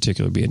draft in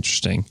particular would be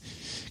interesting.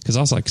 Because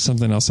also, like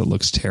something else that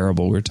looks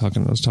terrible. I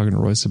was talking to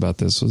Royce about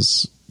this,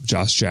 was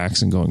Josh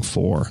Jackson going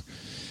 4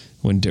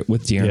 with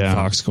De'Aaron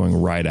Fox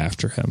going right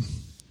after him.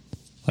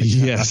 Like,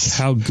 yes,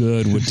 how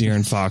good would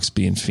De'Aaron Fox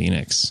be in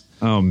Phoenix?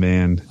 Oh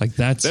man, like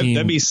that team,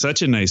 that'd be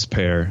such a nice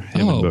pair.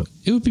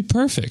 It would be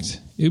perfect.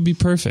 It would be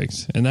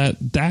perfect, and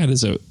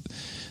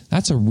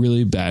that's a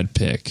really bad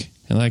pick,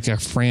 and like a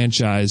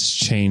franchise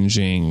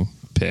changing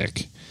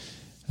pick.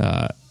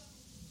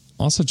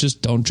 Also,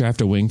 just don't draft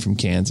a wing from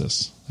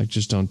Kansas. Like,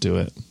 just don't do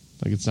it.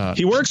 Like, it's not.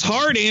 He works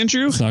hard,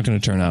 Andrew. It's not going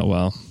to turn out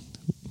well.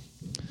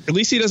 At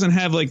least he doesn't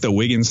have like the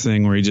Wiggins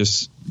thing where he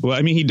just. Well,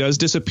 I mean, he does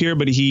disappear,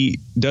 but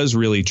he does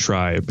really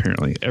try.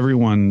 Apparently,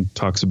 everyone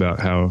talks about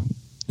how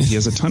he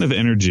has a ton of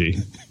energy.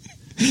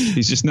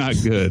 He's just not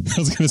good. I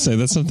was going to say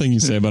that's something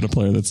you say about a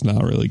player that's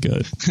not really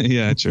good.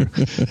 Yeah, true.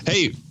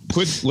 Hey,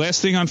 quick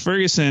last thing on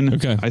Ferguson.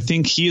 Okay, I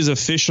think he is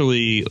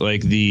officially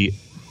like the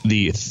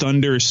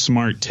Thunder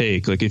smart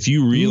take. Like if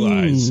you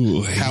realize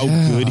how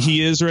good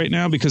he is right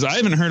now, because I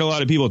haven't heard a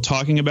lot of people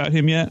talking about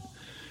him yet,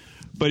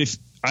 but if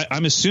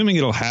I'm assuming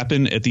it'll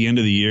happen at the end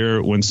of the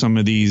year when some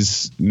of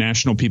these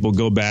national people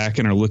go back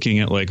and are looking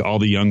at like all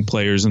the young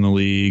players in the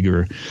league,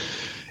 or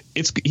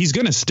he's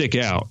going to stick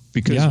out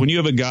because when you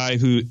have a guy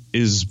who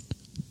is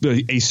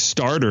a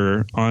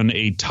starter on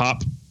a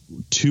top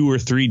 2 or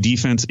 3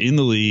 defense in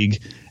the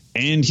league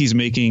and he's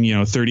making,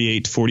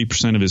 38 to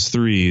 40% of his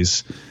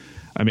threes.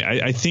 I mean,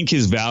 I think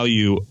his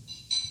value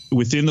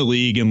within the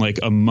league and like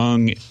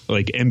among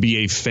like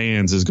NBA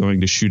fans is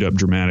going to shoot up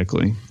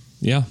dramatically.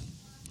 Yeah.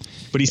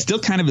 But he's still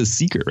kind of a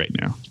secret right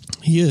now.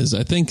 He is.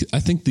 I think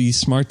the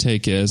smart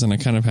take is, and I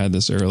kind of had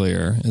this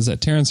earlier, is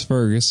that Terrence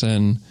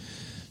Ferguson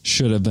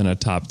should have been a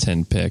top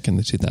 10 pick in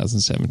the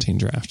 2017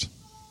 draft.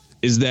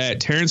 Is that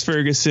Terrence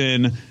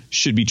Ferguson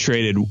should be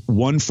traded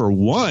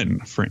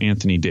 1-for-1 for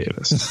Anthony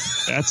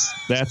Davis.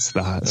 That's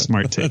the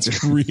smart take.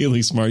 That's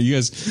really smart. You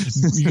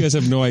guys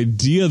have no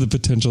idea the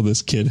potential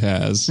this kid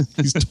has.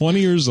 He's 20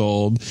 years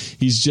old.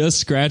 He's just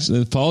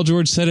scratching. Paul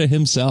George said it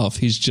himself.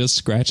 He's just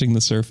scratching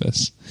the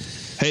surface.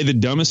 Hey, the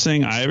dumbest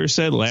thing I ever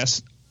said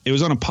it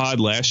was on a pod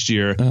last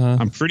year.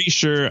 I'm pretty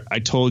sure I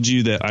told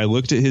you that I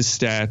looked at his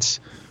stats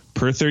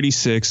per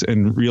 36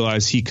 and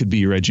realized he could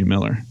be Reggie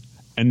Miller.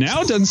 And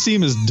now it doesn't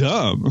seem as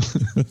dumb.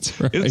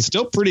 That's right. It's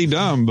still pretty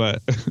dumb,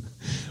 but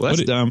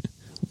less dumb.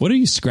 What do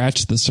you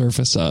scratch the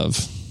surface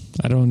of?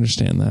 I don't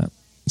understand that.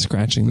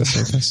 Scratching the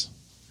surface.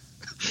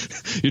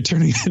 You're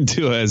turning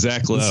into a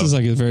Zach Lowe. This is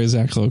like a very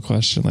Zach Lowe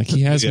question. Like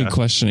he has me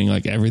questioning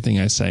like everything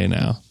I say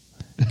now.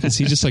 Because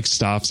he just like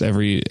stops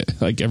every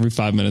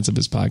 5 minutes of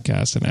his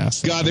podcast and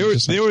asks. God, there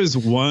was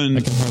one.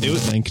 I can hardly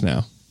think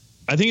now.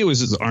 I think it was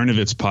his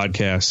Arnovitz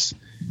podcast.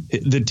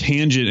 The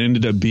tangent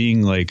ended up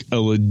being like a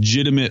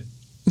legitimate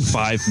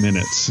 5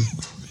 minutes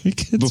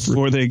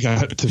before they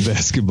got to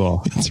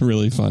basketball. It's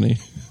really funny.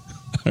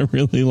 I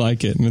really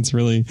like it, and it's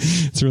really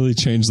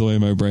changed the way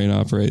my brain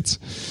operates.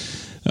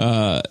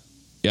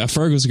 Yeah,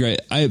 Ferg was great.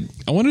 I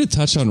wanted to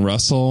touch on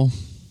Russell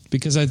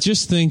because I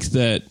just think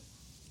that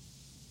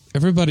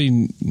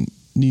everybody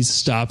needs to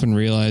stop and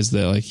realize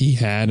that like he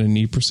had a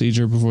knee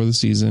procedure before the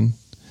season.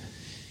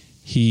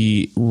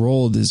 He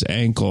rolled his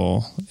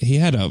ankle. He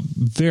had a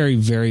very,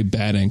 very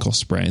bad ankle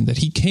sprain that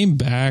he came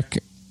back.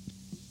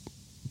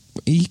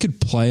 He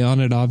could play on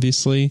it,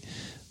 obviously,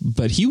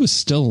 but he was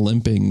still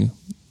limping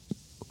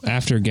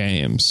after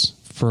games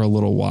for a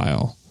little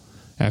while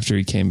after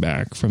he came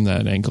back from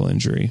that ankle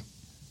injury.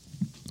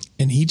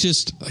 And he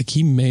just, like,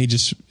 he may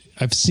just,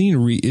 I've seen,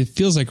 it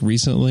feels like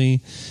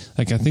recently,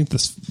 like, I think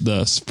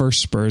the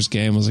first Spurs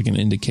game was like an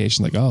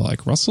indication, like, oh,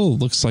 like, Russell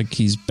looks like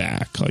he's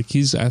back. Like,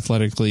 he's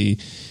athletically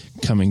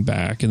coming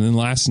back. And then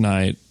last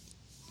night,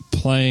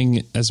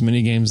 playing as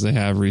many games they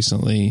have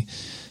recently,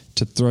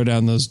 to throw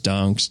down those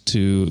dunks,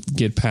 to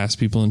get past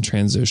people in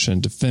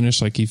transition, to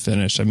finish like he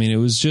finished. I mean, it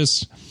was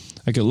just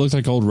like, it looked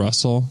like old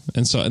Russell.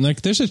 And so, and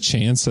like, there's a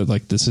chance that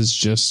like this is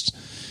just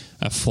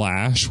a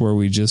flash where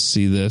we just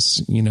see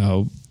this,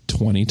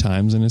 20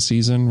 times in a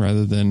season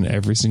rather than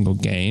every single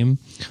game.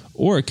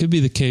 Or it could be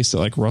the case that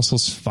like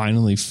Russell's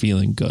finally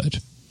feeling good.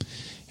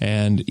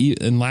 And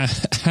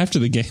after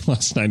the game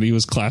last night, he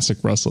was classic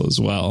Russell as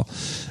well.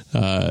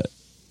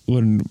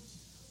 When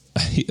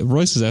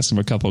Royce has asked him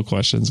a couple of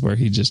questions where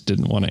he just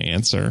didn't want to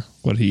answer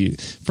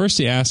first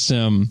he asked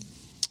him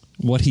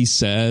what he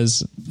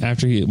says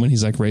when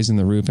he's like raising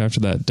the roof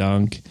after that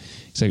dunk.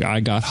 He's like, I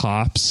got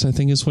hops, I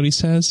think is what he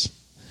says.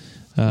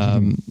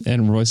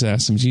 And Royce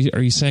asked him,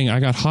 are you saying I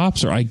got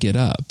hops or I get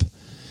up?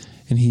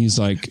 And he's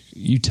like,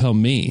 you tell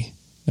me.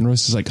 And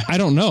Royce is like, I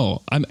don't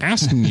know. I'm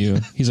asking you.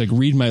 He's like,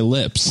 read my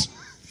lips.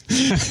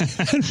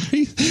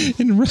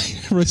 and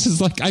Royce is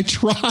like, I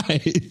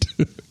tried.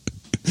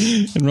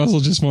 And Russell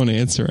just won't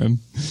answer him.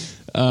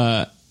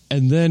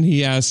 And then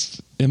he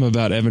asked him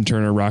about Evan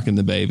Turner rocking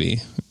the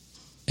baby.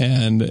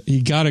 And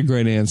he got a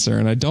great answer.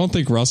 And I don't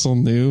think Russell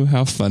knew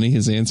how funny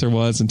his answer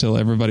was until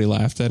everybody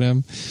laughed at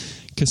him.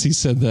 Because he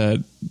said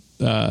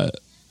that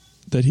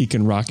he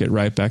can rock it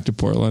right back to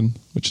Portland,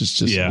 which is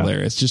just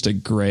hilarious. Just a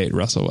great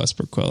Russell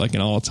Westbrook quote, like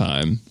an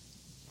all-time.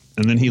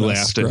 And then he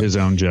laughed at his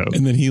own joke.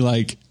 And then he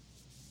like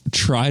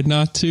tried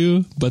not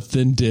to, but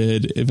then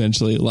did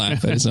eventually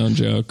laugh at his own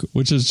joke,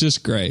 which is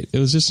just great. It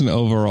was just an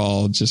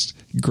overall just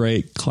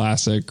great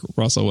classic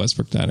Russell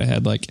Westbrook night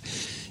ahead. Like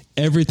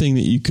everything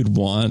that you could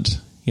want.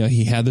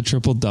 He had the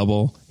triple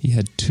double. He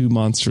had 2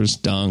 monstrous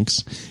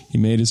dunks. He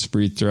made his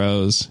free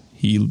throws.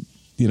 He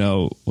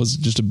was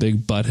just a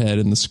big butthead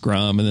in the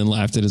scrum and then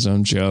laughed at his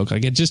own joke.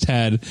 Like it just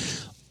had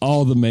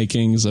all the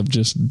makings of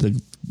just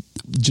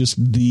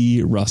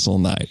the Russell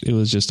night. It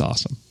was just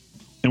awesome.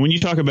 And when you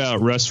talk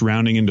about Russ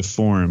rounding into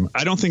form,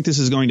 I don't think this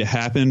is going to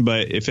happen,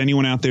 but if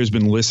anyone out there has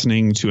been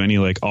listening to any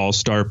like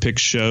all-star pick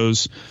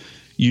shows,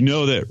 you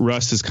know that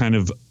Russ is kind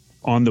of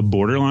on the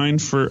borderline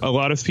for a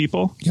lot of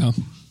people. Yeah.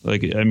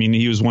 Like, I mean,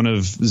 he was one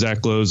of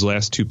Zach Lowe's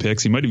last 2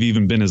 picks. He might have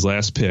even been his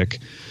last pick.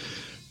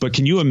 But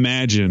can you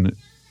imagine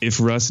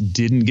if Russ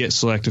didn't get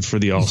selected for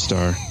the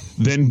All-Star,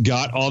 then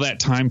got all that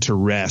time to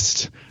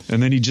rest,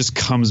 and then he just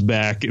comes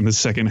back in the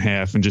second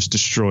half and just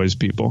destroys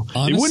people?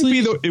 Honestly,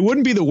 it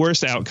wouldn't be the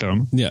worst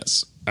outcome.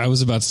 Yes, I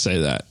was about to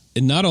say that.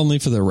 And not only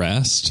for the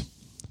rest,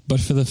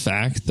 but for the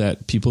fact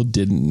that people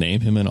didn't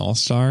name him an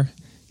All-Star.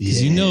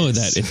 Because you know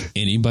that if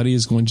anybody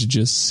is going to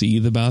just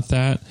seethe about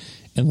that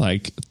and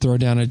like throw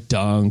down a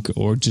dunk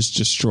or just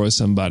destroy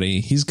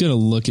somebody, he's going to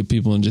look at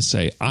people and just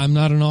say, I'm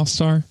not an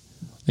All-Star.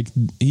 Like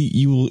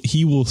he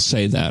will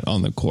say that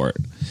on the court.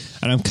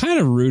 And I'm kind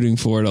of rooting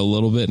for it a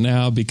little bit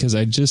now because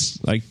I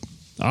just like,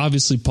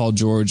 obviously Paul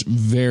George,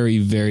 very,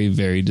 very,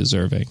 very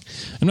deserving.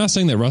 I'm not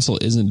saying that Russell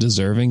isn't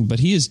deserving, but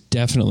he is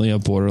definitely a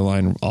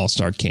borderline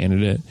All-Star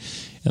candidate.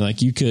 And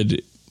like you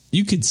could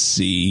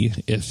see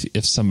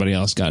if somebody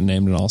else got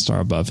named an All-Star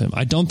above him.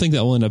 I don't think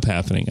that will end up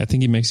happening. I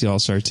think he makes the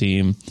All-Star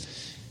team.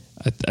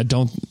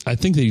 I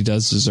think that he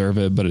does deserve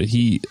it, but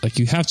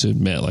you have to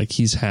admit, like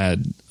he's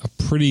had a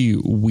pretty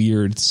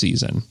weird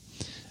season.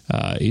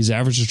 He's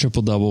averaged a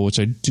triple double, which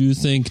I do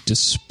think,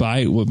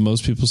 despite what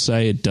most people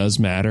say, it does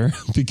matter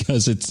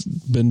because it's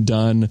been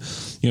done,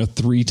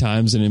 3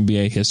 times in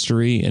NBA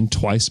history and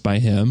twice by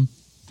him.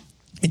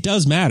 It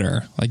does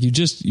matter. Like you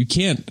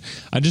can't,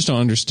 I just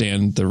don't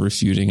understand the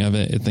refuting of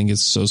it. I think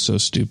it's so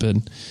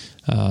stupid.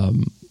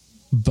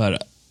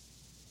 But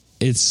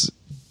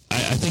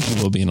I think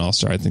he will be an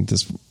All-Star. I think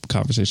this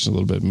conversation is a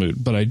little bit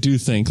moot, but I do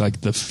think like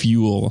the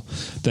fuel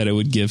that it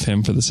would give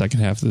him for the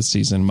second half of the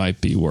season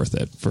might be worth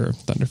it for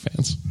Thunder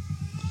fans.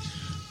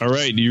 All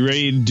right. You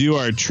ready to do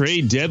our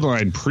trade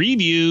deadline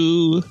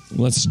preview?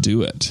 Let's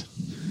do it.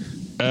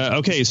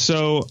 Okay.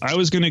 So I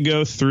was going to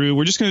go through,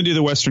 we're just going to do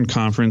the Western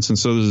Conference. And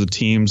so there's the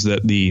teams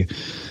that the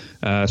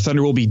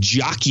Thunder will be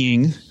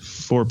jockeying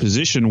for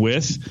position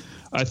with.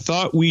 I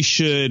thought we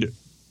should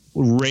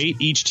rate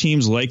each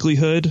team's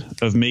likelihood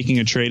of making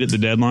a trade at the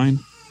deadline.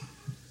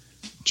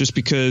 just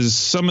because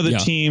some of the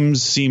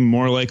teams seem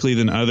more likely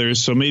than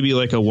others. So maybe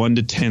like a 1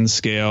 to 10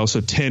 scale.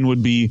 So 10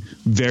 would be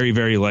very,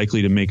 very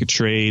likely to make a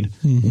trade.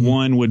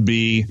 1 would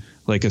be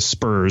like a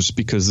Spurs,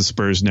 because the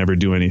Spurs never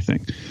do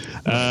anything.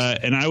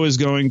 And I was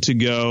going to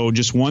go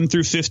just 1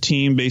 through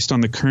 15 based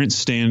on the current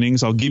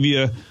standings. I'll give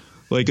you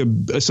like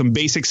some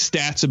basic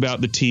stats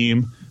about the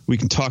team. We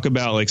can talk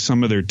about like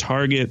some of their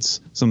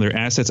targets, some of their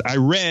assets. I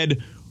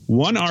read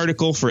one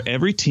article for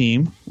every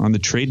team on the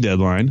trade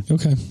deadline.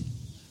 Okay.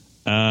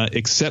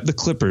 Except the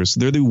Clippers.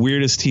 They're the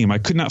weirdest team. I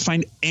could not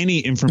find any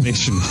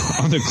information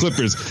on the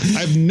Clippers. I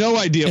have no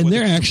idea what the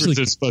Clippers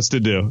are supposed to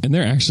do. And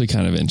they're actually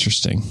kind of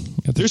interesting.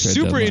 They're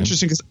super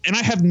interesting, and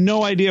I have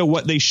no idea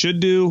what they should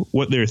do,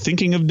 what they're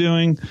thinking of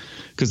doing,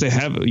 because they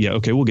have. Yeah,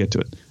 okay, we'll get to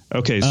it.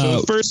 Okay,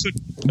 so first,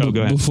 go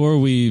ahead. Before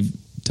we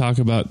talk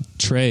about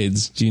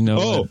trades, do you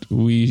know that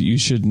you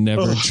should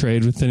never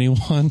trade with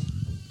anyone?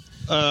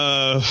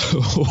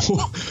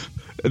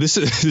 This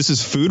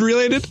is food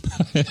related?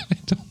 I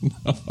don't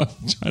know. I'm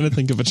trying to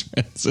think of a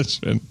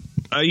transition.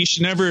 You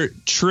should never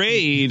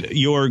trade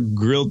your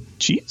grilled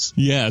cheese?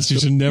 Yes, you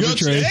should never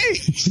trade.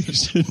 You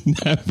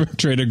should never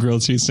trade a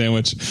grilled cheese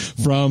sandwich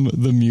from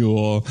the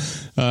Mule.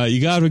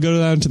 You got to go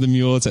down to the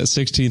Mule. It's at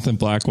 16th and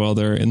Blackwell.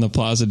 They're in the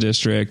Plaza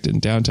District in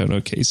downtown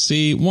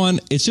OKC. One,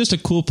 it's just a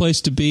cool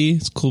place to be.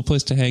 It's a cool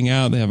place to hang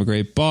out. They have a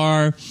great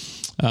bar.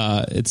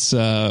 It's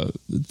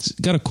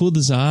got a cool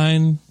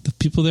design. The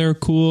people there are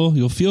cool.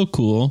 You'll feel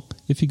cool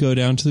if you go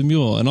down to the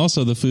Mule. And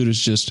also the food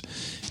is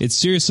it's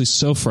seriously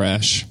so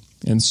fresh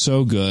and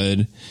so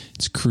good.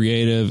 It's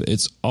creative.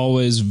 It's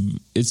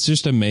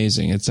just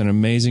amazing. It's an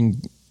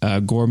amazing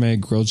gourmet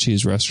grilled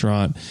cheese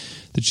restaurant.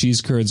 The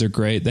cheese curds are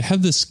great. They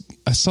have this,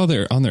 I saw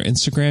on their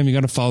Instagram. You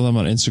got to follow them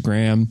on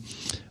Instagram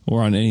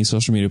or on any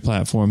social media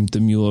platform, the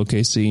Mule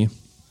OKC.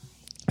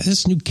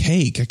 This new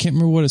cake, I can't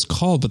remember what it's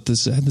called, but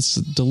this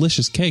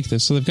delicious cake.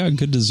 So they've got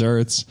good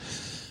desserts.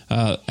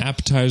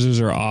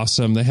 Appetizers are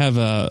awesome. They have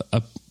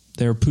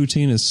their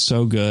poutine is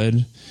so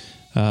good.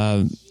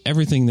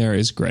 Everything there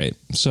is great.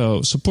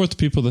 So support the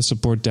people that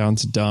support Down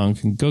to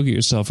Dunk, and go get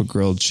yourself a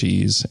grilled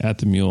cheese at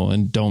the Mule.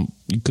 And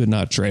you could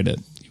not trade it.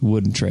 You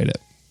wouldn't trade it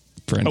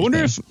for anything. I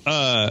wonder if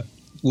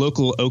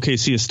local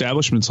OKC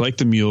establishments like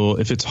the Mule,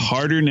 if it's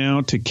harder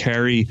now to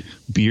carry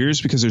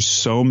beers because there's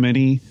so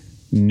many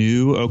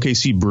new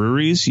OKC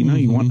breweries.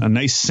 You want a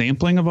nice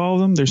sampling of all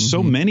of them. There's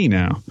so many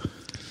now.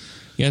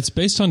 Yeah, it's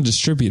based on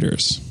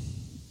distributors.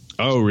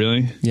 Oh,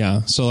 really?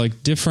 Yeah. So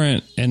like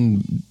different,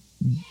 and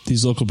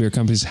these local beer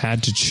companies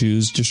had to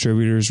choose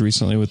distributors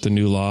recently with the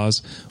new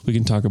laws. We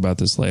can talk about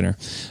this later.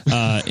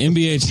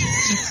 NBA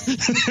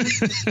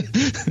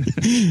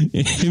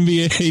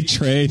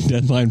trade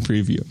deadline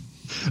preview.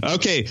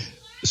 Okay.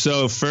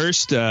 So in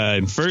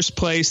first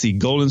place, the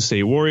Golden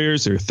State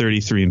Warriors are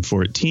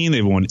 33-14.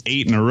 They've won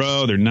 8 in a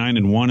row. They're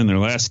 9-1 in their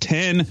last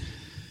 10.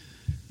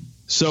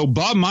 So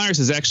Bob Myers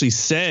has actually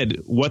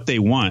said what they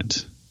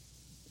want,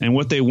 and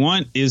what they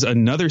want is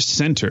another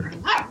center.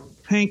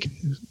 Hank,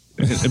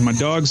 and my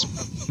dog's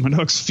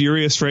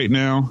furious right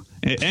now.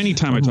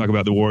 Anytime I talk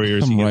about the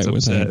Warriors, he gets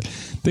upset.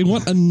 They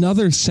want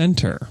another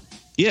center.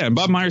 Yeah, and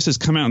Bob Myers has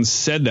come out and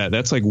said that.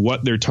 That's like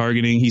what they're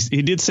targeting. He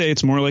did say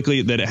it's more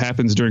likely that it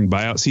happens during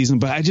buyout season,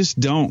 but I just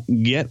don't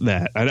get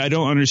that. I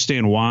don't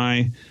understand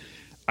why.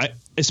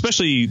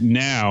 Especially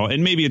now,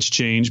 and maybe it's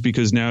changed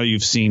because now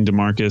you've seen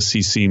DeMarcus.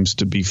 He seems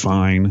to be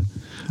fine.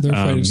 They're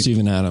afraid of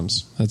Steven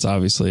Adams. That's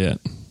obviously it.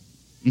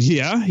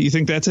 Yeah, you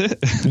think that's it?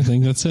 I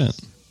think that's it.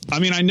 I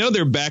mean, I know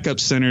their backup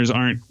centers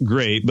aren't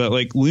great, but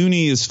like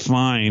Looney is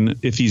fine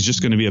if he's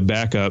just going to be a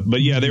backup.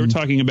 But yeah, they were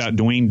talking about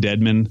Dwayne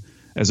Dedmon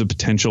as a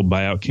potential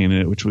buyout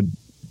candidate, which would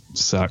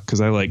suck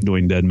because I like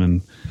Dwayne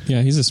Dedmon.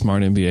 Yeah, he's a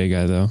smart NBA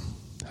guy, though.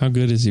 How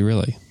good is he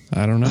really?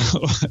 I don't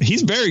know.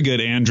 He's very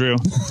good, Andrew.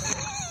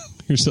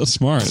 You're so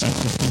smart.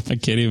 I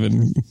can't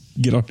even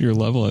get on your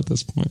level at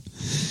this point.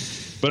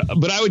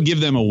 But I would give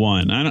them a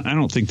 1. I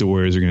don't think the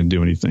Warriors are going to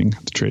do anything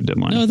at the trade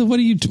deadline. No, what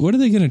are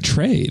they going to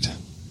trade?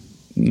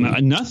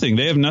 Nothing.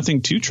 They have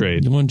nothing to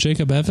trade. You want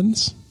Jacob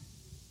Evans?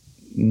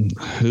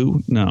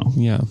 Who? No.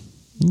 Yeah.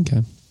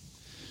 Okay.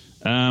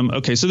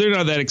 Okay, so they're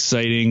not that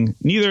exciting.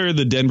 Neither are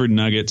the Denver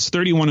Nuggets.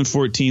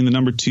 31-14, the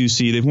number 2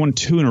 seed. They've won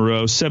 2 in a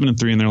row,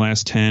 7-3 in their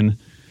last 10.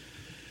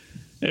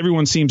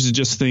 Everyone seems to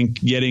just think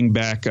getting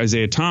back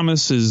Isaiah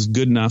Thomas is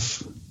good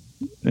enough.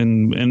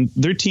 And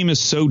their team is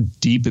so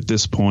deep at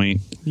this point.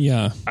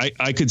 Yeah.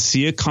 I could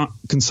see a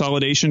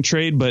consolidation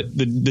trade, but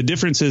the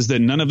difference is that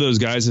none of those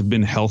guys have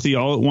been healthy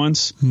all at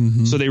once.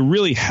 Mm-hmm. So they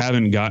really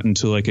haven't gotten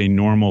to like a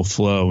normal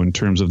flow in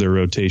terms of their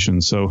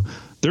rotation. So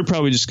they're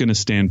probably just going to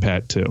stand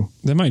pat too.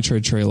 They might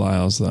trade Trey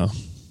Lyles though.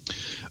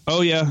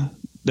 Oh yeah,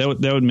 that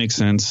would make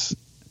sense.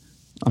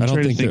 I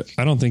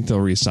don't think they'll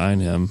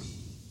re-sign him.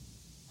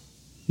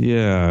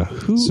 Yeah,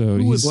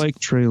 who would like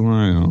Trey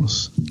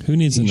Lyles? Who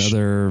needs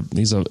another?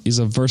 He's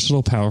a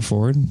versatile power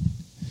forward.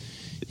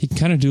 He can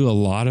kind of do a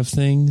lot of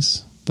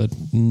things, but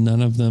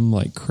none of them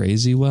like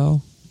crazy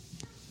well.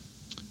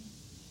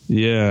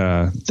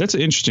 Yeah, that's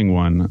an interesting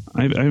one.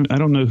 I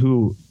don't know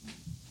who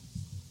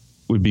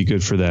would be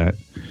good for that.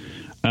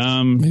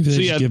 Maybe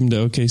they just give him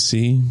to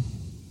OKC.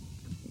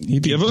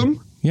 Give him?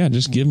 Yeah,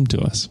 just give him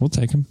to us. We'll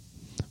take him.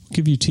 We'll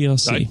give you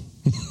TLC.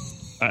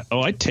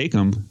 I'd take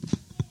him.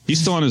 He's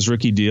still on his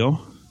rookie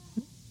deal.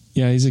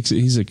 Yeah, he's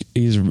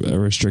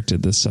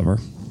restricted this summer.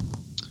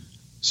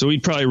 So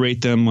we'd probably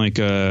rate them like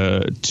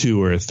a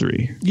 2 or a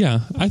 3. Yeah,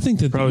 I think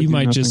that probably you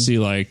might just see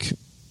like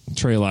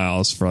Trey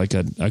Lyles for like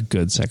a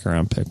good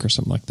second-round pick or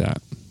something like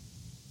that.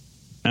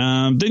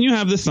 Then you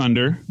have the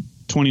Thunder,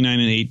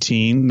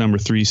 29-18, number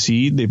 3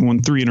 seed. They've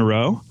won 3 in a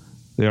row.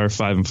 They are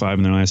 5-5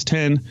 in their last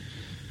 10.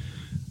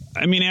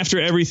 I mean, after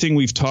everything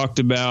we've talked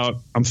about,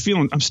 I'm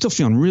still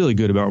feeling really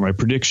good about my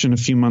prediction a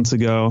few months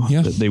ago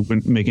that they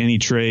wouldn't make any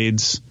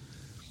trades.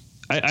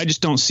 I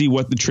just don't see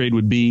what the trade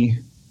would be.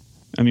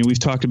 I mean, we've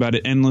talked about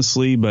it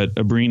endlessly, but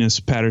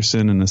Abrines,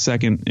 Patterson in the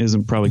second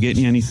isn't probably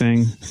getting you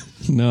anything.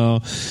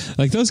 No,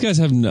 like those guys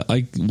have no,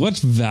 like what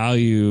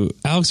value?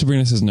 Alex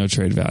Abrines has no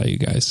trade value,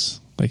 guys.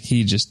 Like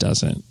he just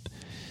doesn't.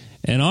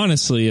 And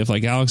honestly, if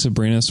like Alex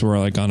Abrines were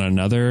like on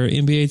another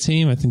NBA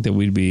team, I think that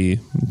we'd be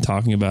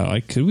talking about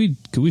like could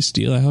we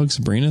steal Alex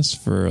Abrines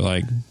for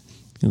like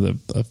a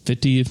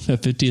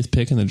 50th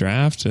pick in the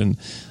draft? And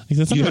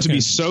like you have to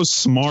be so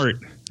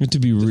smart. You have to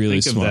be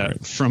really smart of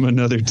that from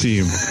another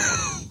team.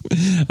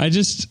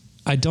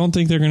 I don't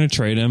think they're going to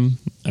trade him.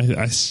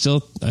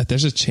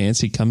 There's a chance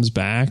he comes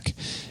back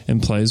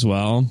and plays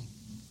well.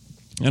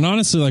 And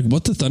honestly, like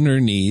what the Thunder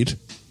need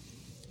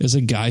is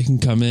a guy who can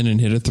come in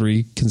and hit a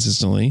 3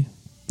 consistently.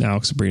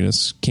 Alex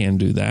Abrines can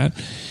do that.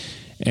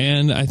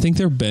 And I think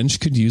their bench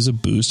could use a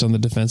boost on the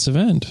defensive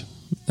end.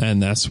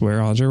 And that's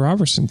where Andre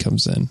Robertson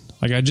comes in.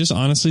 Like, I just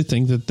honestly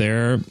think that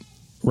their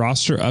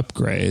roster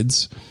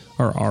upgrades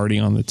are already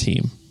on the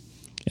team.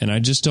 And I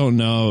just don't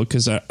know,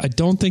 because I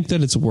don't think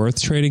that it's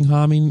worth trading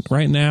Hami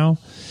right now.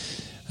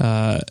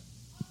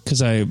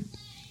 Because I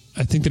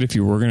think that if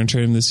you were going to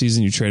trade him this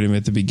season, you trade him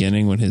at the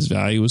beginning when his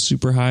value was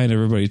super high and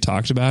everybody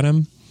talked about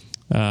him.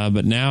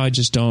 But now I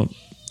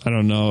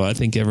don't know. I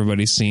think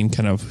everybody's seen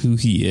kind of who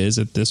he is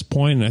at this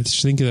point. And I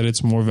just think that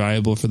it's more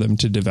valuable for them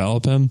to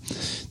develop him.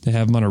 They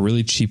have him on a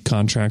really cheap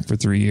contract for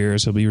 3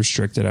 years. He'll be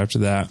restricted after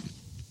that.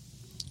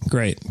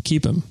 Great.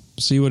 Keep him.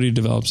 See what he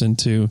develops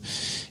into.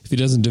 If he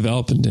doesn't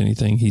develop into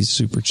anything, he's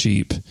super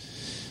cheap.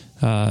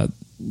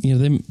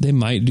 They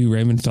might do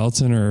Raymond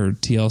Felton or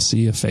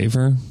TLC a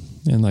favor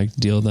and like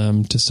deal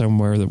them to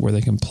somewhere where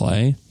they can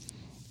play.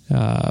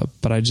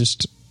 But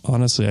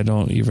honestly, I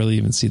don't really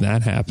even see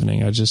that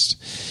happening.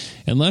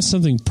 Unless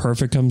something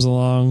perfect comes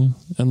along,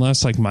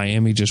 unless like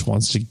Miami just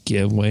wants to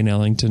give Wayne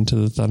Ellington to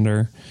the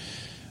Thunder,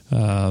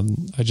 I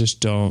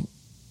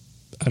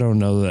don't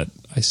know that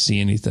I see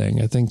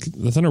anything. I think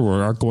the Thunder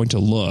are going to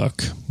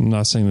look. I'm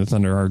not saying the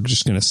Thunder are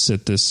just going to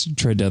sit this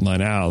trade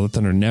deadline out. The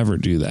Thunder never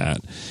do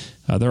that.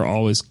 They're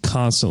always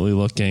constantly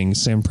looking.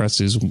 Sam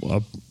Presti's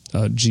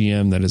a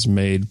GM that has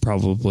made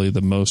probably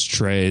the most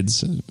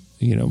trades,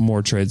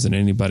 more trades than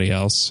anybody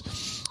else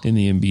in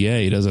the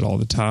NBA. He does it all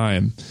the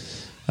time.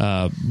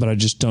 But I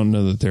just don't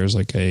know that there's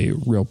like a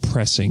real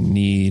pressing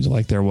need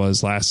like there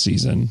was last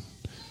season.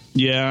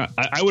 Yeah,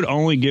 I would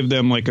only give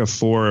them like a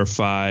 4 or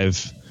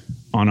 5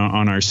 on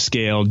our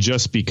scale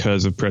just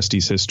because of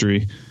Presti's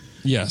history.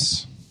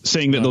 Yes.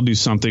 Saying that they'll do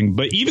something.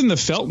 But even the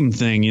Felton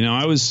thing,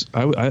 I was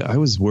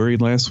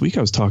worried last week.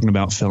 I was talking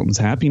about Felton's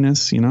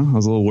happiness. I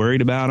was a little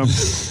worried about him.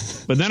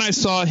 But then I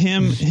saw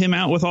him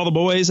out with all the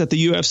boys at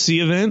the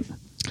UFC event.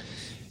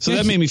 So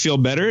that made me feel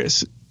better.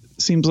 It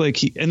seems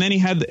like and then he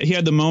had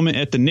the moment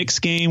at the Knicks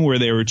game where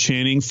they were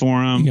chanting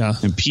for him,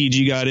 and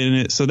PG got in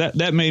it. So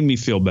that made me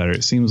feel better.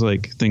 It seems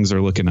like things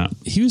are looking up.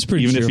 He was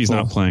pretty even cheerful. If he's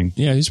not playing.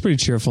 Yeah, he's pretty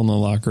cheerful in the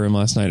locker room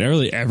last night.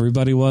 Really,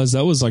 everybody was.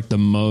 That was like the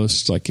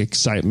most like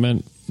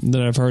excitement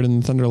that I've heard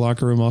in the Thunder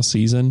locker room all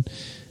season.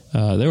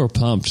 They were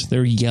pumped. They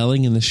were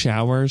yelling in the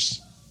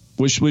showers.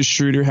 Was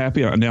Schroeder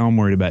happy? Now I'm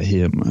worried about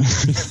him.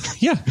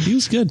 Yeah, he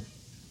was good.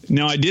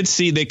 No, I did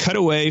see they cut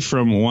away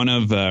from one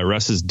of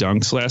Russ's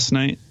dunks last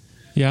night.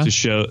 Yeah. To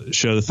show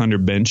the Thunder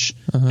bench,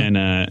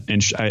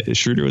 and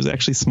Schroeder was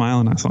actually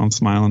smiling. I saw him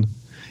smiling.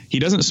 He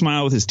doesn't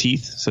smile with his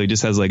teeth, so he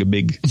just has like a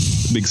big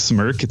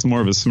smirk. It's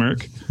more of a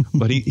smirk,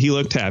 but he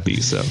looked happy.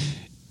 So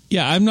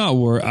yeah, I'm not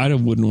worried. I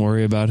wouldn't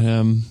worry about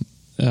him.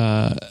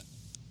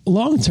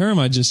 Long term,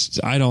 I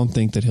don't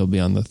think that he'll be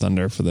on the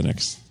Thunder for the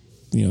next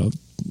 2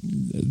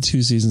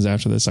 seasons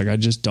after this. Like I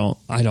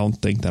don't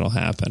think that'll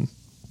happen.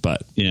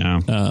 But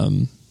yeah.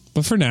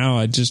 But for now,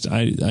 I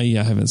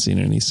haven't seen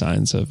any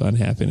signs of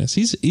unhappiness.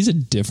 He's a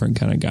different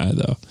kind of guy,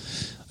 though.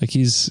 Like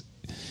he's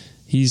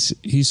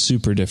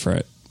super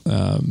different.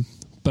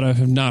 But I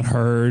have not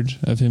heard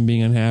of him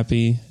being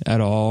unhappy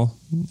at all.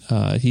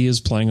 He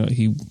is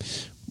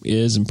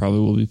and probably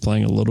will be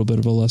playing a little bit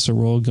of a lesser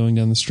role going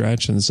down the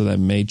stretch, and so that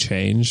may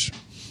change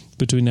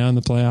between now and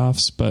the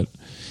playoffs. But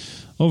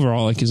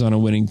overall, like he's on a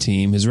winning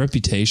team. His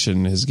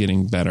reputation is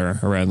getting better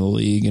around the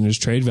league, and his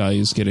trade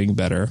value is getting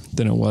better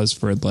than it was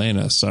for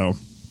Atlanta. So,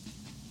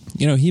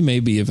 he may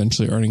be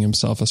eventually earning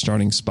himself a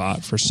starting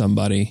spot for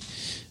somebody,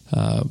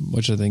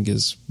 which I think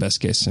is best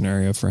case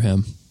scenario for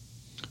him.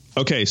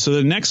 Okay, so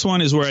the next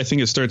one is where I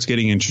think it starts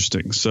getting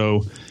interesting.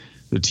 So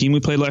the team we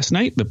played last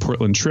night, the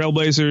Portland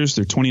Trailblazers,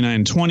 they're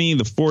 29-20,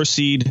 the 4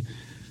 seed.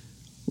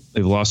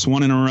 They've lost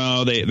 1 in a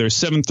row. They're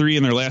 7-3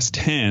 in their last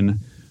 10.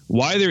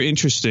 Why they're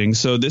interesting?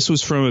 So this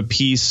was from a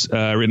piece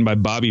written by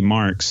Bobby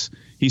Marks.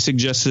 He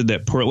suggested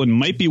that Portland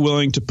might be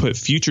willing to put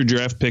future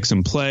draft picks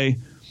in play,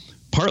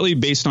 partly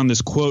based on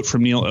this quote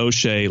from Neil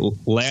O'Shea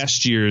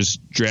last year's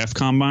draft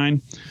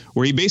combine,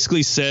 where he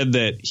basically said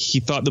that he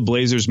thought the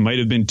Blazers might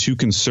have been too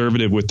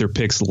conservative with their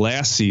picks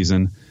last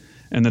season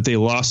and that they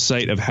lost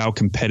sight of how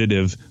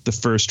competitive the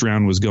first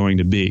round was going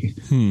to be.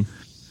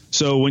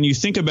 So when you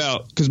think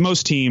about, because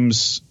most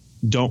teams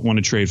don't want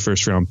to trade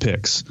first round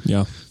picks.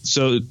 Yeah.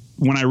 So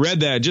when I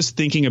read that, just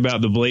thinking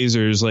about the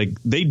Blazers, like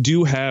they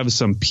do have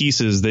some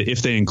pieces that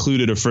if they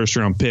included a first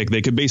round pick,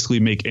 they could basically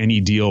make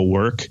any deal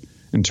work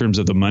in terms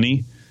of the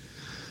money.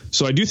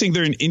 So I do think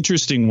they're an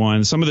interesting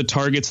one. Some of the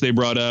targets they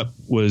brought up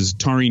was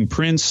Taurean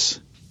Prince.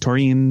 How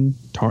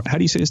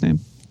do you say his name?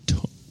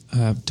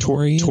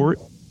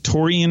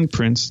 Taurean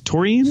Prince.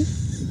 Taurean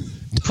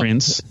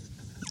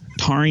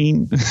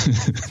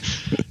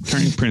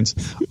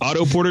Prince.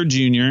 Otto Porter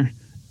Jr.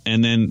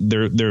 And then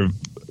their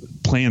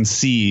plan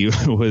C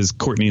was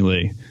Courtney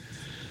Lee.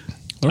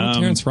 What about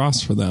Terrence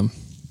Ross for them?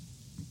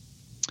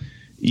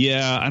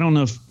 Yeah, I don't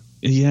know if.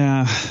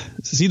 Yeah.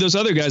 See, those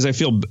other guys, I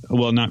feel,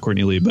 well, not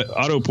Courtney Lee, but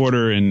Otto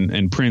Porter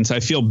and Prince,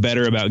 I feel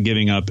better about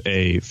giving up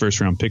a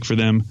first-round pick for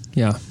them.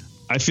 Yeah.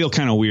 I feel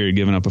kind of weird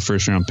giving up a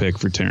first-round pick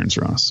for Terrence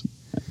Ross.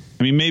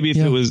 I mean, maybe if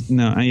it was, I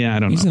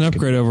don't know. He's an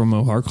upgrade over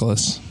Mo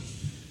Harkless.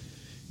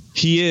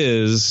 He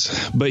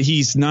is, but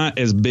he's not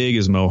as big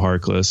as Mo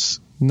Harkless.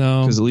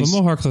 No, but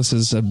Mo Harkless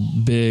is a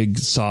big,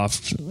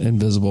 soft,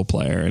 invisible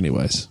player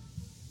anyways.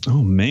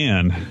 Oh,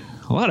 man.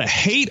 A lot of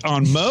hate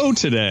on Mo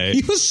today.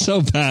 He was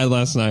so bad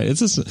last night. It's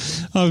just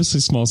obviously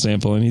small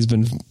sample, and he's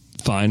been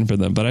fine for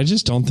them, but I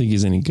just don't think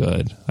he's any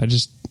good.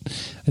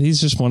 He's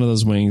just one of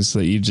those wings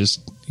that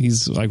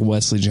he's like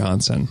Wesley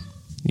Johnson,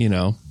 you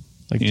know?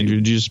 Like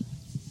Andrew,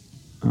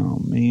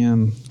 oh,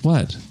 man.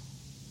 What?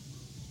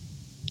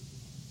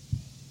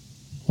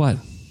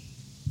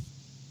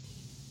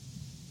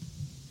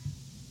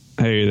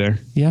 Hey, are you there?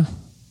 Yeah.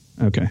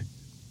 Okay.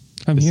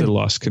 I'm here. It's a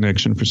lost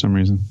connection for some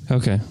reason.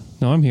 Okay.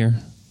 No, I'm here.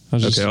 I'll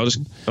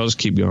just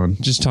keep going.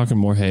 Just talking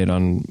more hate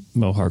on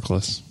Mo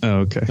Harkless. Oh,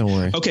 okay. Don't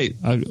worry. Okay.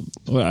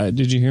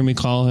 Did you hear me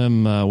call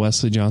him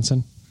Wesley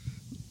Johnson?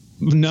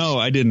 No,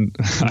 I didn't.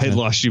 Okay. I had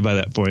lost you by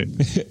that point.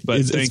 But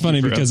it's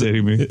funny because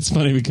it's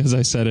funny because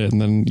I said it and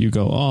then you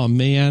go, "Oh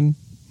man."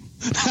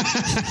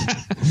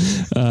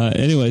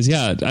 Anyways,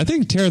 yeah, I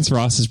think Terrence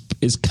Ross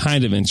is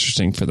kind of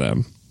interesting for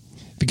them.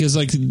 Because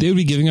like they would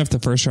be giving up the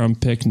first round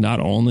pick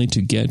not only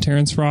to get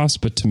Terrence Ross,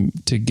 but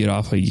to get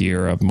off a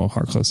year of Mo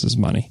Harkless's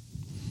money.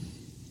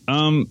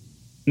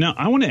 Now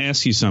I want to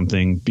ask you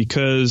something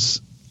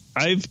because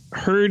I've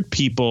heard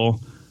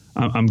people.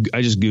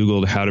 I just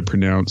Googled how to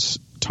pronounce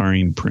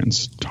Taurean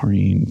Prince.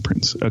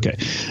 Okay.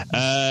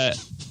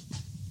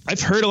 I've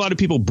heard a lot of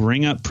people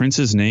bring up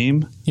Prince's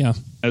name. Yeah.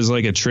 As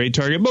like a trade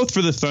target, both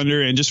for the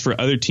Thunder and just for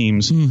other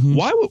teams. Mm-hmm.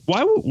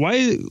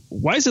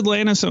 Why is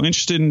Atlanta so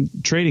interested in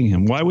trading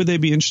him? Why would they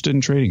be interested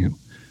in trading him?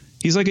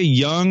 He's like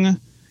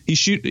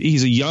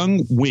he's a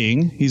young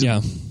wing. He's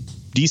a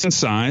decent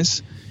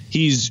size.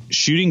 He's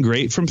shooting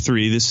great from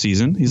 3 this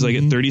season. He's like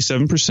at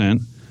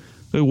 37%.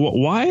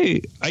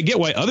 Why? I get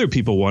why other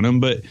people want him,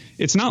 but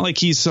it's not like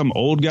he's some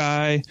old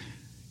guy.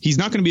 He's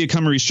not going to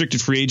become a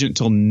restricted free agent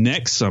until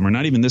next summer,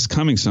 not even this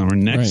coming summer,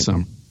 next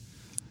summer.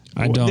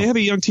 I don't. They have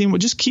a young team. Well,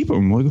 just keep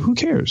him. Like, who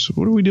cares?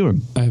 What are we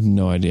doing? I have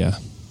no idea.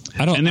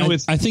 I don't.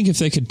 I think if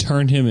they could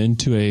turn him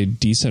into a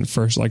decent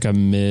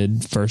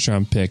mid first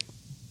round pick,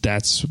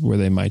 that's where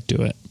they might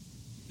do it.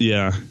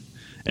 Yeah.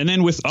 And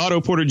then with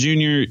Otto Porter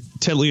Jr.,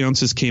 Ted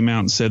Leonsis came out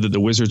and said that the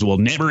Wizards will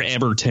never,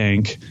 ever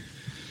tank.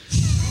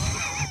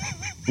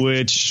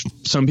 Which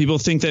some people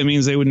think that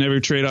means they would never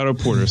trade Otto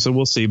Porter. So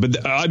we'll see.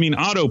 But I mean,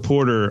 Otto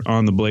Porter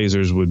on the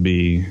Blazers would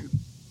be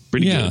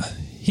pretty good. Yeah,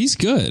 he's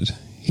good.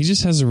 He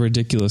just has a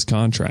ridiculous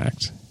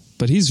contract,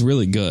 but he's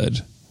really good.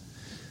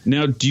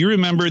 Now, do you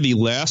remember the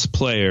last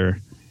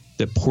player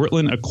that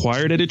Portland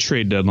acquired at a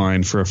trade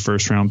deadline for a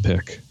first-round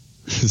pick?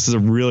 This is a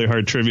really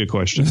hard trivia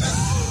question,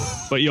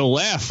 but you'll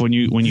laugh when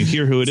you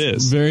hear who it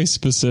is. Very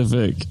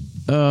specific.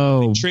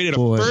 Oh, they traded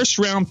boy. a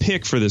first-round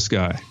pick for this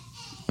guy.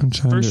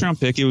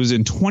 First-round pick. It was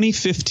in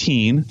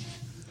 2015.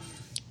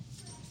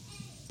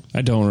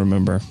 I don't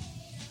remember.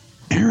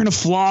 Aaron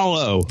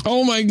Aflalo.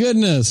 Oh my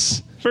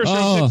goodness.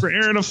 First-round pick for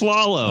Aaron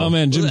Aflalo. Oh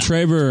man, Jim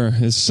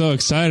Traber is so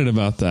excited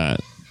about that.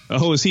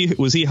 Oh, was he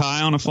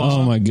high on Aflalo?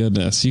 Oh my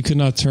goodness. You could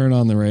not turn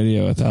on the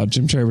radio without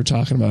Jim Traber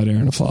talking about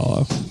Aaron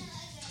Aflalo.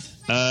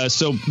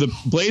 So the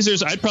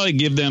Blazers, I'd probably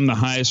give them the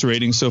highest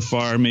rating so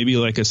far, maybe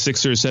like a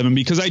 6 or a 7,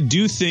 because I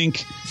do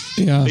think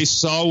they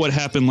saw what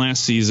happened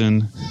last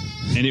season,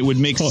 and it would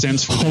make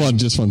sense for them. Hold on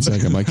just one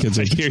second. My kids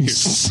are hear you.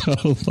 so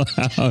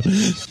loud.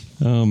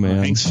 Oh, man.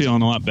 Hank's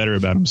feeling a lot better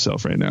about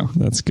himself right now.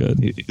 That's good.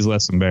 He's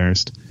less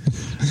embarrassed.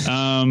 So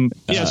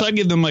I'd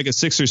give them like a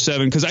 6 or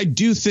 7 because I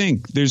do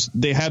think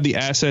they have the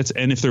assets,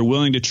 and if they're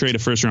willing to trade a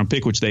first-round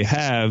pick, which they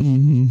have,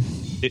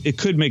 it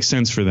could make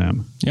sense for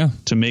them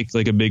to make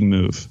like a big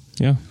move.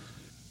 Yeah.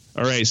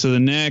 All right, so the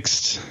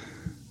next,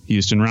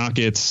 Houston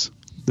Rockets,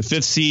 the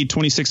 5th seed,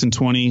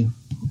 26-20,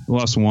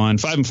 lost 1,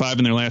 5-5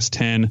 in their last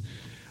 10.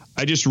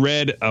 I just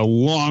read a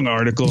long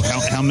article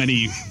how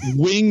many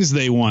wings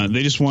they want.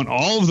 They just want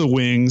all of the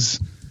wings.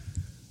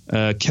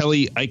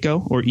 Kelly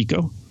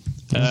Iko,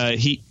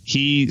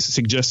 he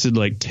suggested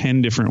like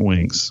 10 different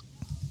wings.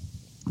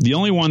 The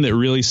only one that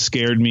really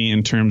scared me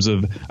in terms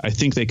of I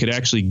think they could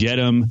actually get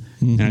him,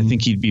 and I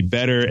think he'd be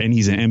better, and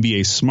he's an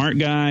NBA smart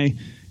guy,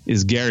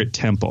 is Garrett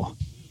Temple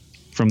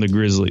from the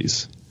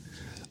Grizzlies.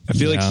 I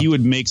feel like he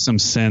would make some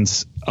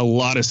sense, a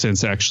lot of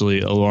sense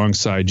actually,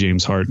 alongside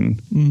James Harden.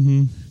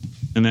 Mm-hmm.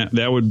 And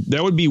that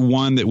would be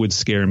one that would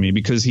scare me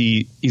because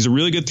he's a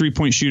really good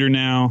 3-point shooter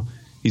now.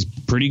 He's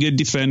pretty good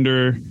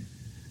defender.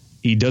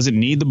 He doesn't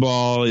need the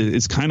ball.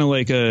 It's kind of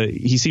like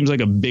he seems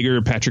like a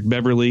bigger Patrick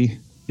Beverley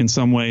in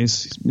some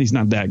ways. He's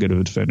not that good of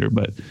a defender,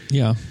 but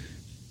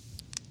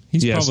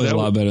he's probably a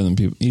lot better than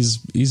people.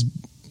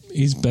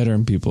 He's better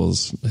in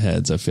people's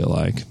heads, I feel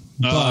like.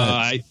 But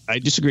I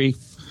disagree.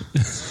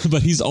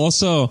 But he's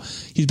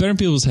better in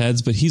people's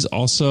heads, but he's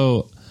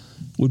also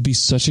would be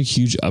such a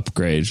huge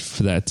upgrade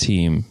for that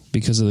team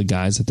because of the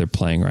guys that they're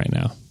playing right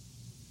now.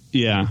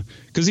 Yeah,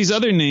 because these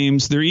other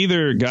names, they're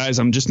either guys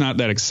I'm just not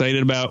that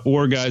excited about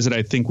or guys that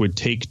I think would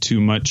take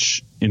too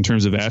much in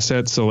terms of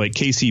assets. So like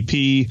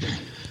KCP,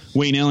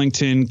 Wayne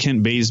Ellington,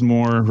 Kent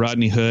Bazemore,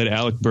 Rodney Hood,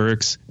 Alec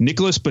Burks,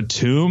 Nicholas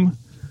Batum,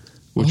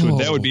 which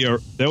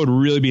that would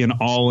really be an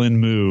all-in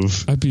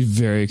move. I'd be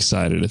very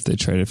excited if they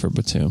traded for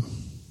Batum.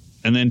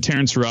 And then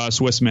Terrence Ross,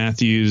 Wes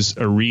Matthews,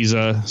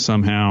 Ariza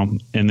somehow,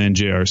 and then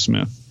J.R.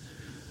 Smith.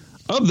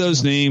 Of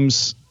those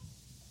names,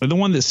 the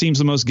one that seems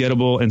the most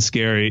gettable and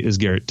scary is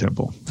Garrett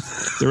Temple.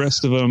 The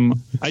rest of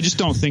them, I just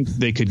don't think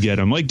they could get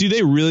him. Like, do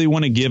they really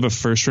want to give a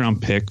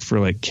first-round pick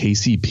for, like,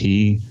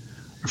 KCP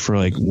or for,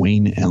 like,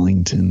 Wayne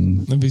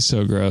Ellington? That'd be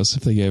so gross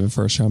if they gave a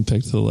first-round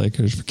pick to the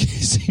Lakers for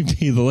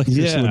KCP. The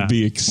Lakers would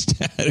be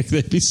ecstatic.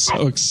 They'd be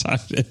so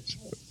excited.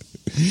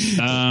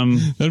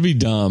 That'd be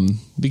dumb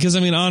because I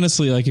mean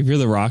honestly, like if you're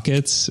the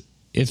Rockets,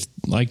 if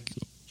like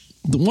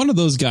one of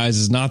those guys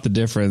is not the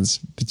difference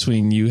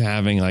between you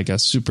having like a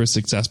super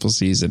successful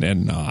season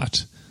and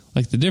not.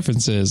 Like the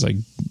difference is like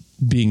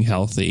being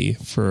healthy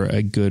for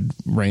a good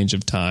range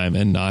of time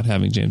and not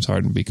having James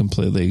Harden be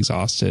completely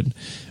exhausted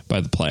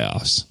by the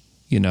playoffs,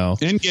 you know,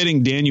 and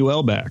getting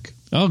Daniel back.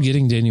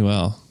 Getting Daniel.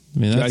 I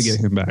mean, gotta get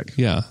him back.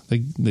 Yeah,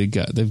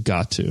 they've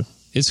got to.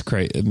 It's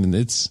crazy. I mean,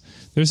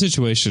 their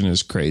situation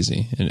is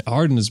crazy, and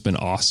Harden has been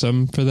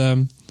awesome for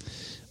them.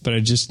 But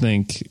I just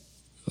think,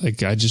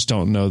 like, I just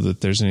don't know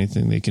that there's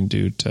anything they can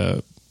do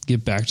to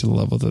get back to the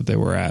level that they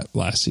were at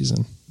last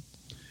season.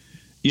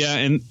 Yeah,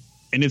 and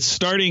it's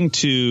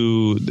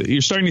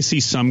you're starting to see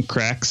some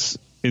cracks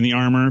in the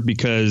armor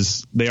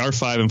because they are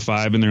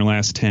 5-5 in their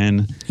last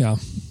 10. Yeah.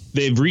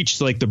 They've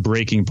reached like the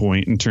breaking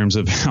point in terms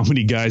of how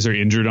many guys are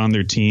injured on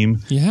their team.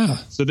 Yeah.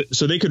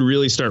 So they could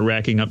really start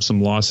racking up some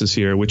losses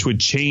here, which would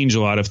change a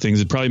lot of things.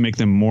 It'd probably make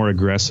them more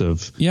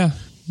aggressive. Yeah.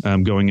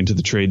 Going into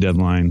the trade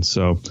deadline.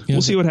 So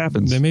we'll see what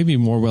happens. They may be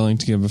more willing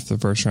to give up the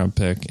first round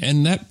pick.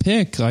 And that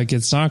pick, like,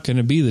 it's not going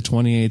to be the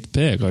 28th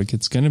pick. Like,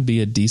 it's going to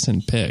be a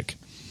decent pick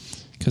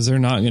because they're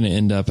not going to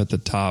end up at the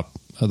top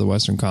of the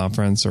Western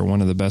Conference or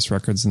one of the best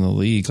records in the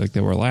league like they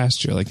were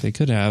last year. Like, they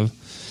could have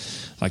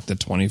like the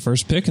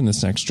 21st pick in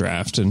this next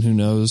draft, and who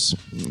knows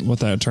what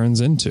that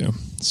turns into.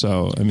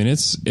 So, I mean,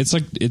 it's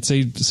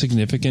a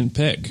significant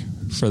pick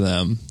for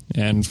them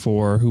and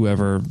for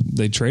whoever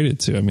they trade it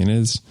to. I mean,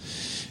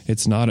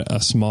 it's not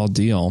a small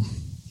deal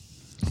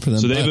for them.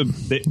 So they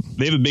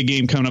have a big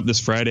game coming up this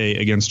Friday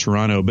against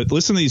Toronto. But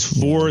listen to these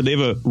four. They have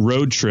a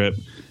road trip,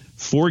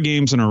 4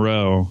 games in a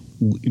row,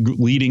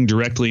 leading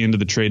directly into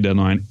the trade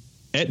deadline.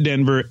 At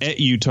Denver, at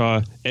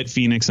Utah, at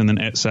Phoenix, and then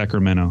at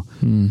Sacramento.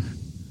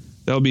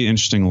 That'll be an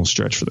interesting little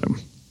stretch for them.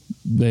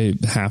 They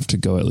have to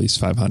go at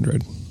least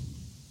 500.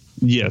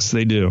 Yes,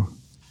 they do.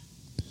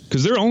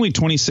 Because they're only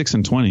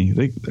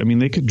 26-20.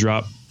 They could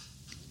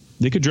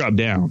drop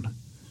down.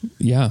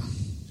 Yeah.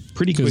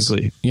 Pretty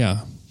quickly.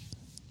 Yeah.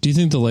 Do you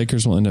think the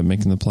Lakers will end up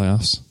making the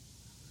playoffs?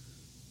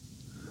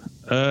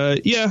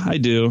 Yeah, I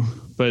do.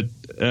 But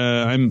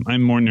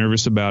I'm more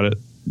nervous about it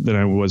than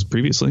I was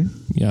previously.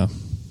 Yeah.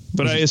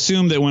 But I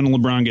assume that when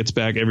LeBron gets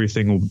back,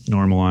 everything will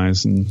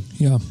normalize. And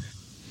yeah.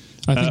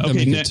 I think they'll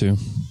make it too.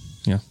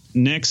 Yeah.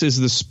 Next is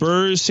the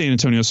Spurs, San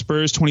Antonio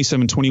Spurs,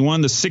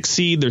 27-21. The 6th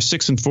seed, they're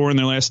 6-4 in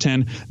their last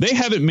 10. They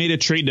haven't made a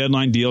trade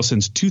deadline deal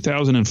since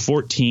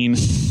 2014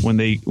 when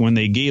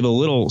they gave a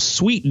little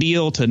sweet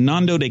deal to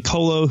Nando De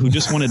Colo, who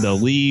just wanted to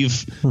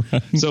leave.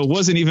 Right. So it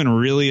wasn't even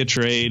really a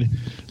trade.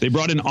 They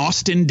brought in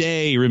Austin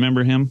Day.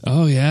 Remember him?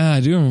 Oh, yeah. I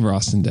do remember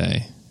Austin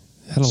Day.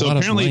 Had a lot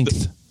of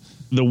length.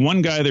 The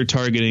one guy they're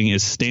targeting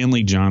is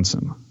Stanley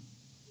Johnson.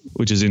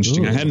 which is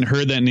interesting. Ooh. I hadn't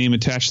heard that name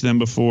attached to them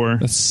before.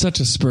 That's such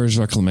a Spurs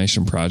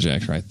reclamation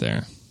project right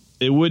there.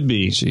 It would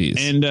be. Jeez.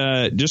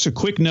 And just a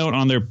quick note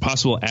on their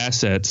possible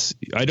assets.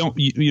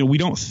 We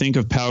don't think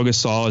of Pau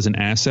Gasol as an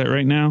asset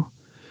right now,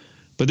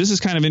 but this is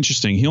kind of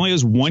interesting. He only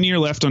has 1 year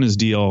left on his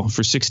deal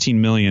for $16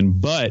 million,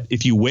 but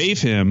if you waive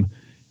him,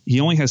 he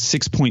only has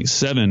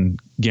 6.7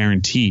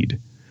 guaranteed.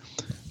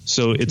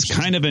 So it's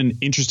kind of an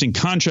interesting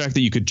contract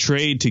that you could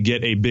trade to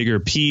get a bigger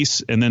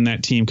piece, and then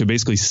that team could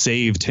basically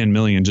save $10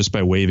 million just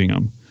by waiving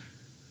him.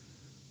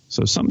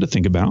 So something to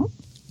think about.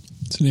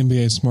 It's an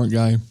NBA smart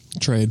guy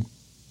trade.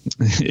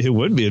 It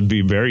would be. It'd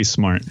be very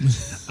smart.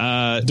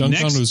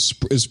 Duncan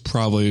is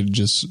probably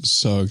just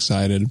so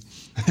excited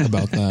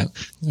about that.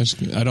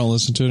 I don't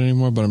listen to it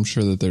anymore, but I'm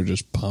sure that they're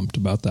just pumped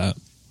about that.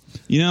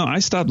 I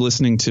stopped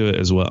listening to it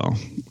as well.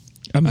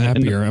 I'm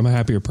happier. I'm a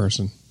happier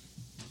person.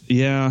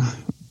 Yeah.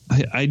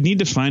 I need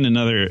to find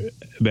another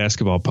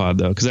basketball pod,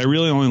 though, because I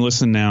really only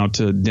listen now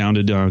to Down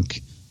to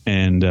Dunk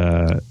and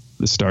the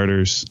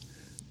Starters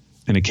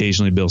and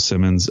occasionally Bill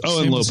Simmons.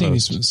 Oh, and Low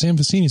Post. Sam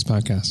Vecini's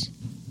podcast.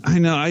 I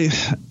know.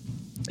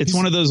 It's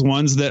one of those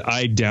ones that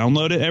I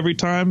download it every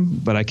time,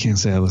 but I can't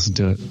say I listen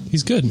to it.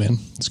 He's good, man.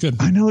 It's good.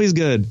 I know he's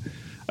good.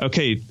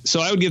 Okay,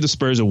 so I would give the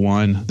Spurs a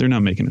 1. They're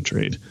not making a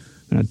trade.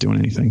 They're not doing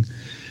anything.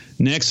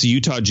 Next,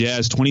 Utah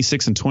Jazz,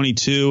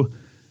 26-22.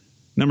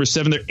 Number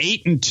 7, they're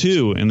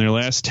 8-2 in their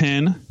last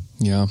 10.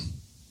 Yeah,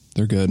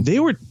 they're good. They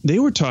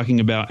were talking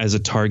about as a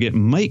target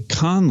Mike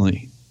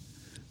Conley,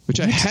 which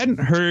I hadn't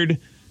heard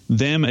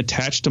them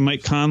attached to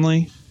Mike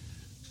Conley.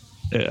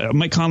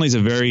 Mike Conley's a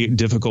very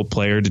difficult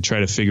player to try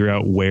to figure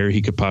out where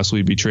he could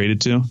possibly be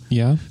traded to.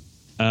 Yeah.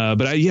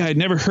 But I'd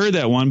never heard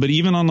that one. But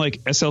even on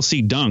like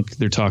SLC Dunk,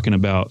 they're talking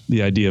about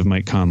the idea of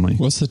Mike Conley.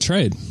 What's the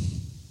trade?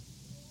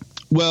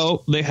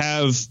 Well, they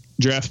have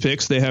draft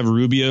picks. They have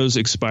Rubio's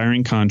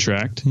expiring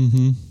contract.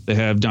 Mm-hmm. They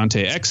have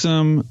Dante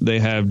Exum. They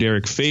have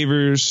Derek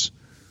Favors.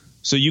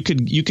 So you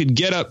could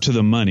get up to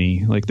the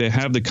money. Like they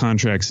have the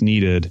contracts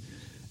needed.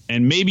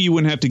 And maybe you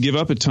wouldn't have to give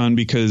up a ton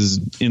because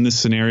in this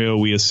scenario,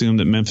 we assume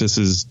that Memphis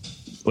is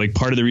like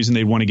part of the reason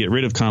they want to get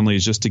rid of Conley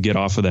is just to get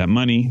off of that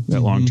money, that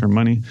long-term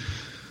money.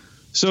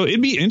 So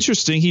it'd be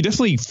interesting. He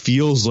definitely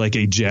feels like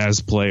a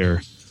Jazz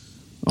player.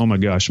 Oh my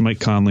gosh, Mike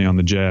Conley on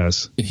the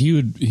Jazz.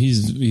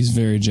 He's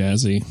very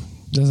jazzy.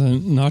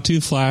 Not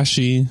too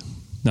flashy.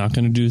 Not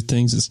going to do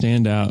things that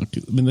stand out.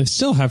 I mean, they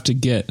still have to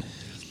get.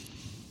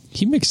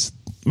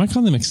 Mike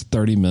Conley makes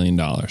 $30 million.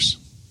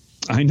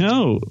 I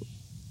know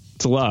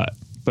it's a lot.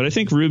 But I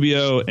think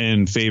Rubio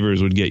and Favors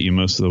would get you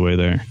most of the way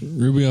there.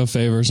 Rubio,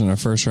 Favors, and a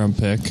first-round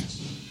pick.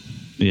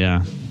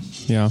 Yeah.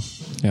 That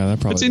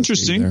probably. That's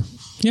interesting.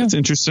 Yeah, it's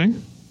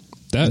interesting.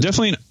 That's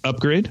definitely an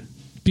upgrade.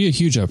 Be a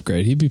huge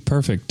upgrade. He'd be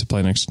perfect to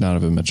play next to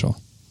Donovan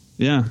Mitchell.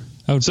 Yeah.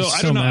 I would be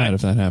so mad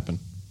if that happened.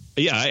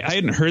 Yeah, I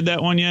hadn't heard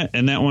that one yet,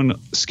 and that one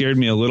scared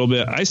me a little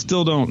bit. I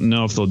still don't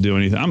know if they'll do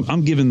anything.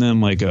 I'm giving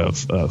them like a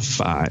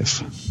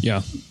 5.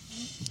 Yeah.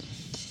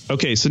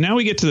 Okay, so now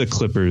we get to the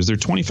Clippers. They're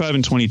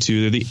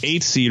 25-22. They're the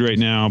 8th seed right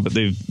now, but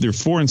they're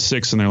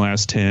 4-6 in their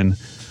last 10.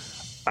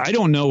 I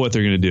don't know what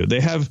they're going to do. They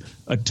have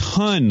a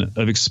ton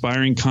of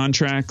expiring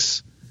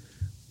contracts,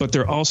 but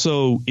they're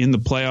also in the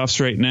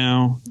playoffs right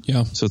now.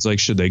 Yeah. So it's like,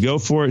 should they go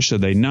for it? Should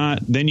they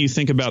not? Then you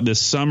think about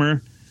this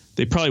summer.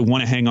 They probably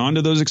want to hang on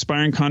to those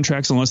expiring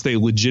contracts unless they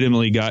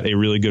legitimately got a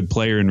really good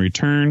player in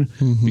return,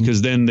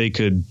 because then they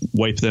could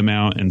wipe them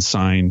out and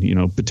sign,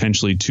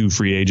 potentially 2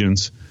 free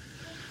agents.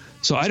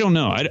 So I don't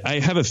know. I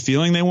have a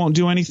feeling they won't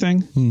do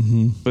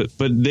anything, but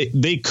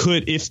they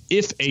could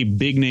if a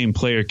big name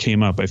player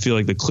came up. I feel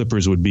like the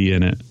Clippers would be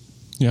in it.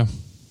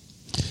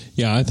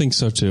 Yeah, I think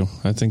so too.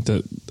 I think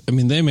that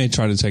they may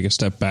try to take a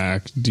step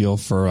back, deal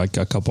for like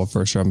a couple of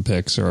first round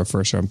picks or a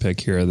first round pick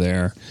here or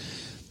there,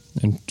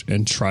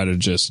 and try to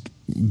just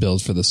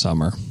build for the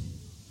summer.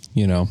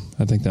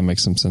 I think that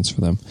makes some sense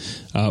for them.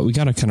 We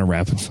got to kind of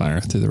rapid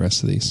fire through the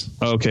rest of these.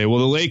 Okay, well,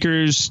 the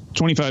Lakers,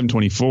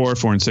 25-24,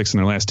 4-6 in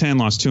their last 10,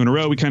 lost 2 in a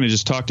row. We kind of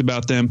just talked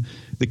about them.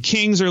 The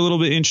Kings are a little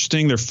bit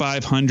interesting. They're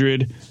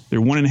 500.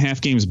 They're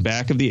 1.5 games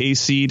back of the A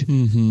seed,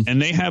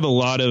 and they have a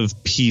lot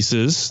of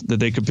pieces that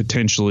they could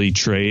potentially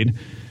trade.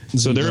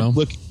 So they're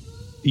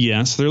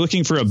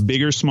looking for a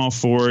bigger small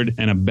forward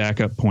and a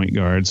backup point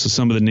guard. So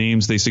some of the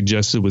names they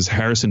suggested was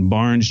Harrison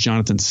Barnes,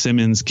 Jonathan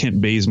Simmons,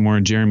 Kent Bazemore,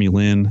 and Jeremy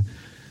Lin.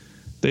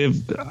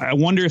 I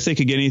wonder if they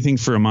could get anything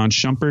for Iman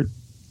Shumpert.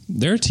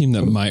 They're a team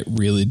that might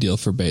really deal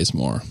for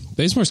Bazemore.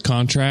 Bazemore's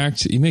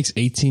contract, he makes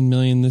 $18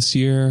 million this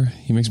year.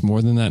 He makes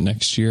more than that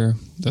next year.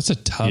 That's a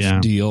tough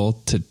deal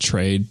to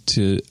trade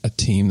to a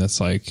team that's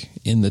like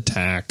in the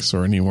tax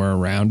or anywhere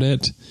around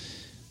it.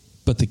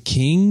 But the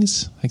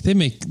Kings,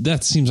 that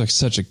seems like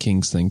such a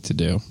Kings thing to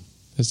do.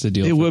 That's the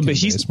deal. It would, but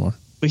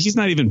he's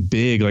not even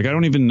big. Like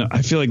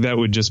I feel like that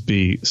would just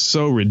be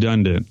so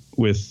redundant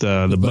with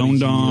the Bone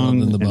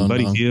Dong and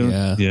Buddy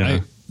Hield.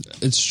 Yeah.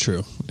 It's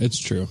true.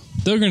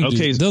 They're going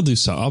to they'll do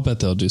something. I'll bet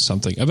they'll do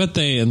something. I bet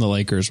they and the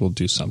Lakers will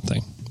do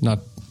something.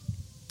 Not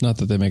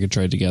that they make a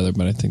trade together,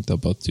 but I think they'll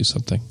both do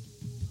something.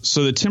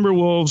 So the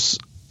Timberwolves,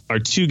 are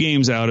 2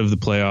 games out of the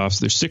playoffs.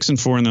 They're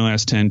 6-4 in their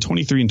last 10,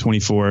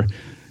 23-24.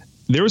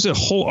 There was a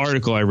whole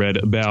article I read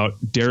about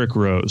Derrick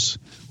Rose,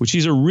 which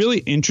he's a really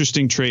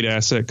interesting trade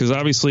asset because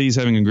obviously he's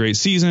having a great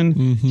season.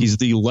 Mm-hmm. He's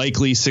the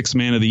likely 6th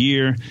man of the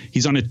year.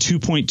 He's on a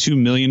 $2.2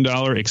 million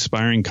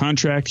expiring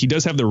contract. He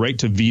does have the right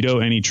to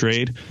veto any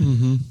trade.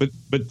 Mm-hmm.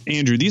 But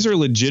Andrew, these are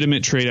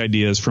legitimate trade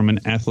ideas from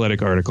an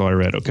Athletic article I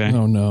read, okay?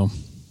 Oh, no.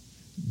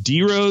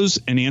 D. Rose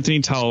and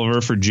Anthony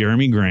Tolliver for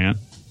Jeremy Grant.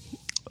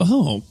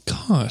 Oh,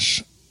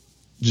 gosh.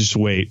 Just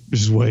wait.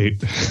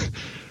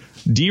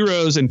 D.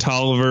 Rose and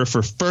Tolliver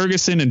for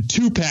Ferguson and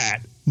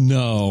Tupat.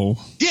 No.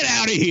 Get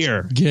out of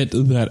here. Get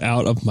that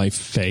out of my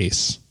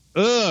face.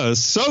 Ugh,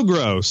 so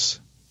gross.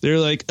 They're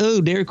like,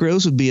 oh, Derrick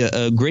Rose would be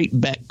a great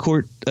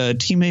backcourt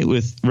teammate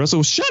with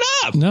Russell. Shut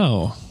up.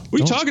 No.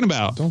 What are you talking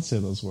about? Don't say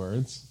those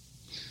words.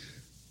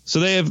 So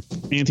they have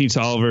Anthony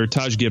Tolliver,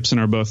 Taj Gibson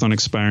are both on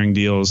expiring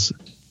deals.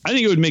 I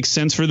think it would make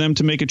sense for them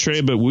to make a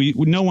trade, but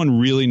no one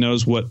really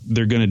knows what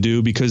they're going to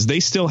do because they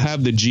still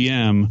have the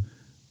GM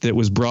that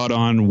was brought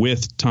on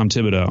with Tom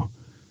Thibodeau.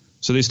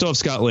 So they still have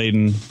Scott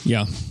Layden.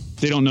 Yeah.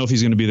 They don't know if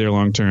he's going to be there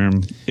long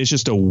term. It's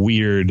just a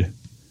weird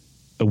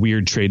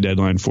trade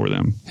deadline for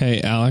them.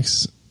 Hey,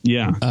 Alex.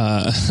 Yeah.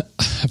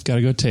 I've got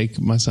to go take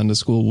my son to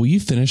school. Will you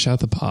finish out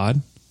the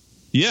pod?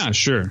 Yeah,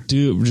 sure.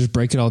 Just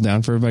break it all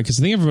down for everybody because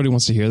I think everybody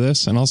wants to hear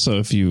this. And also,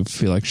 if you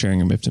feel like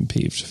sharing a miffed and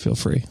peeved, feel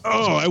free.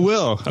 Oh, I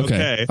will.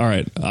 Okay. All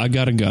right. I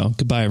got to go.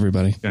 Goodbye,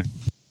 everybody. Okay.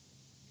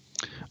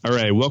 All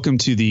right, welcome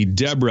to the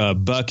Deborah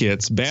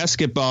Buckets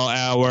Basketball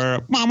Hour.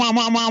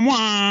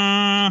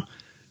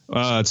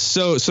 It's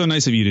so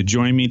nice of you to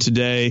join me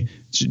today.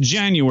 It's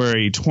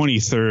January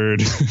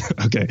 23rd.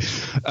 Okay.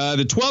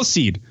 The 12th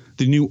seed,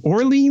 the New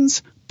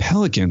Orleans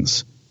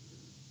Pelicans,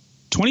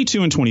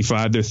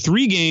 22-25. They're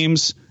 3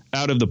 games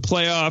out of the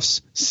playoffs,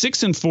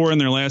 6-4 in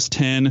their last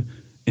 10.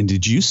 And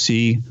did you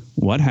see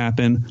what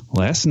happened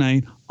last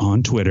night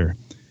on Twitter?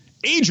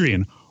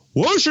 Adrian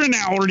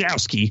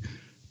Wojnarowski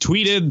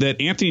tweeted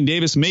that Anthony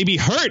Davis may be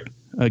hurt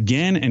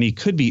again, and he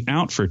could be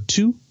out for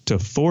 2 to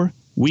 4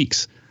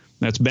 weeks.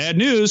 That's bad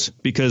news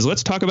because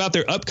let's talk about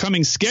their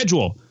upcoming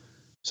schedule.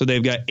 So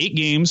they've got 8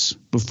 games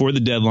before the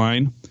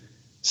deadline.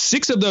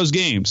 6 of those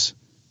games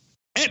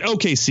at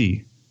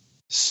OKC,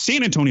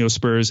 San Antonio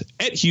Spurs,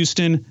 at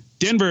Houston,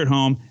 Denver at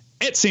home,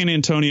 at San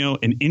Antonio,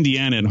 and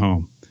Indiana at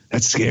home.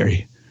 That's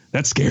scary.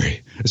 That's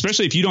scary,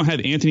 especially if you don't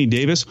have Anthony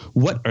Davis.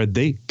 What are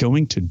they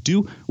going to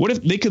do? What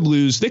if they could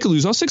lose? They could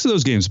lose all 6 of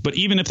those games. But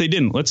even if they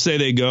didn't, let's say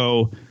they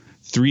go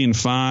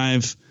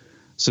 3-5.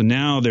 So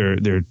now they're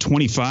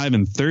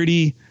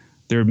 25-30.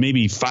 They're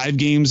maybe 5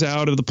 games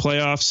out of the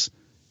playoffs.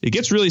 It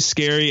gets really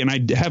scary, and I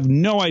have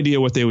no idea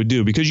what they would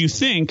do because you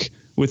think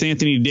with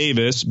Anthony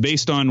Davis,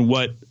 based on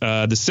what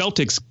the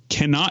Celtics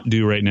cannot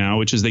do right now,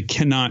 which is they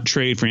cannot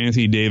trade for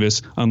Anthony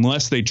Davis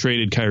unless they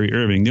traded Kyrie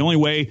Irving. The only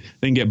way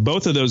they can get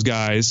both of those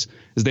guys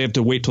is they have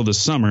to wait till the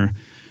summer.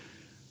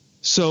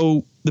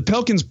 So the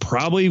Pelicans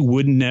probably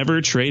would never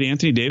trade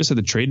Anthony Davis at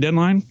the trade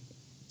deadline.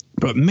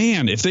 But,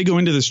 man, if they go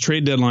into this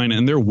trade deadline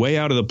and they're way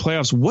out of the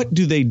playoffs, what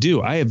do they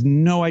do? I have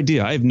no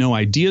idea. I have no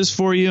ideas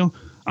for you.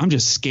 I'm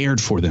just scared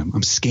for them.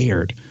 I'm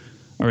scared.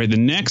 All right, the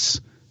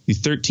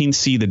 13th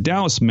seed, the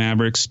Dallas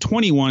Mavericks,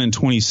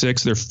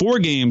 21-26. They're 4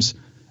 games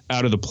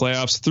out of the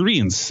playoffs,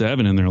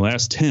 3-7 in their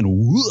last 10.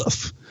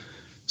 Woof.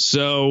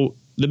 So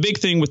the big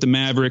thing with the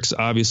Mavericks,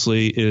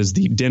 obviously, is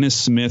the Dennis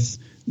Smith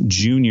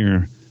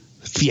Jr.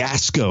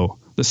 fiasco,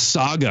 the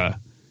saga.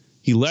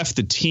 He left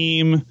the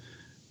team.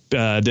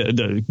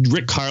 The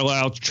Rick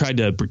Carlisle tried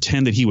to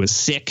pretend that he was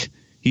sick.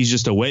 He's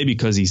just away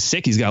because he's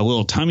sick. He's got a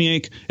little tummy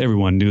ache.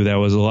 Everyone knew that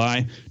was a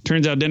lie.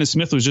 Turns out Dennis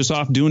Smith was just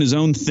off doing his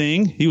own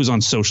thing. He was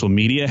on social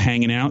media,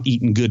 hanging out,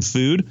 eating good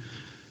food.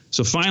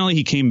 So finally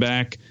he came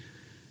back.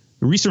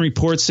 Recent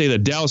reports say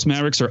that Dallas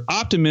Mavericks are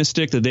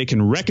optimistic that they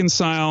can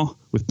reconcile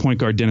with point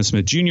guard Dennis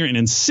Smith Jr. and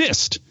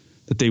insist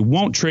that they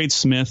won't trade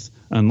Smith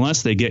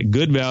unless they get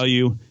good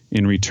value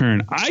in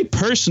return. I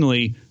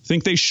personally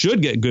think they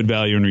should get good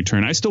value in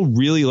return. I still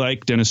really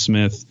like Dennis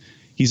Smith.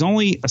 He's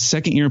only a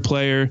second-year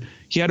player.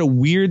 He had a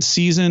weird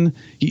season.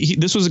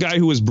 This was a guy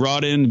who was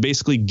brought in,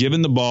 basically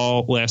given the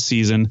ball last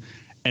season,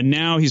 and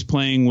now he's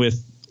playing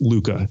with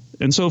Luka.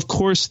 And so, of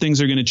course,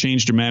 things are going to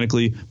change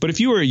dramatically. But if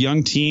you were a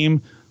young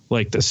team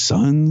like the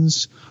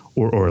Suns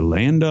or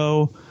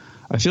Orlando,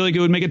 I feel like it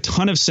would make a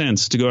ton of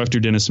sense to go after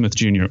Dennis Smith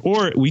Jr.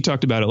 Or we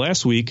talked about it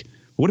last week.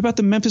 What about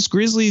the Memphis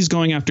Grizzlies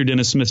going after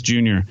Dennis Smith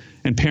Jr.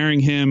 and pairing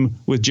him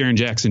with Jaren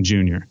Jackson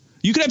Jr.?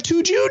 You could have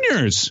 2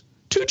 juniors.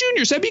 2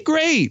 juniors. That'd be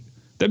great.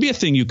 That'd be a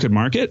thing you could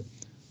market.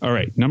 All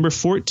right, number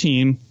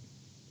 14,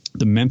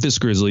 the Memphis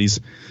Grizzlies.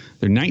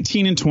 They're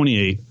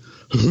 19-28.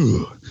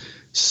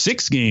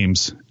 6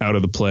 games out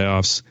of the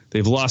playoffs.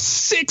 They've lost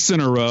 6 in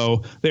a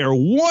row. They are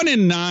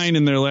 1-9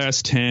 in their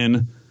last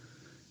 10.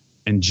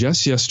 And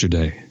just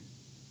yesterday,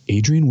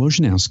 Adrian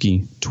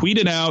Wojnarowski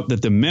tweeted out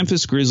that the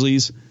Memphis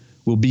Grizzlies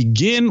will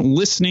begin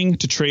listening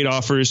to trade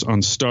offers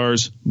on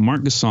stars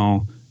Marc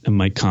Gasol and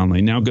Mike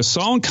Conley. Now,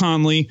 Gasol and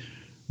Conley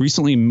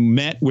recently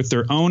met with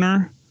their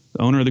owner,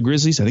 the owner of the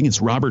Grizzlies. I think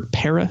it's Robert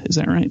Pera. Is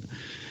that right?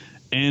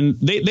 And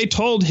they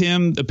told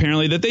him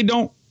apparently that they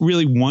don't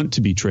really want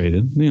to be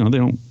traded. You know,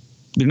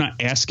 they're not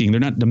asking,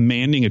 they're not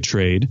demanding a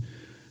trade,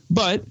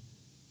 but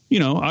you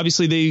know,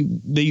 obviously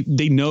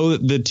they know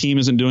that the team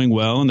isn't doing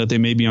well and that they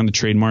may be on the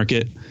trade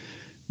market.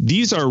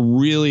 These are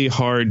really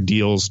hard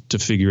deals to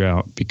figure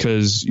out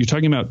because you're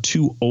talking about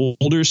two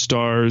older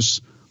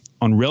stars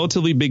on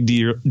relatively big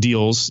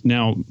deals.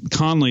 Now,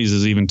 Conley's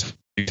is even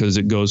because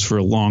it goes for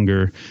a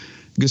longer.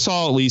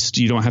 Gasol, at least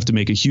you don't have to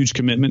make a huge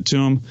commitment to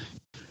him.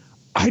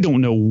 I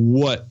don't know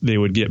what they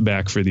would get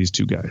back for these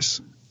two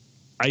guys.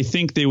 I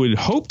think they would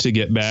hope to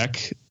get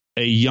back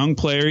a young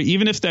player,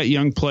 even if that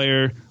young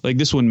player, like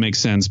this wouldn't make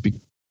sense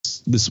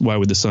because why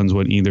would the Suns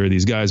want either of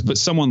these guys? But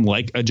someone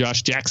like a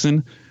Josh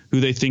Jackson, who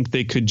they think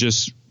they could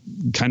just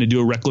kind of do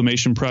a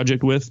reclamation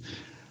project with,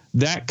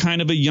 that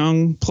kind of a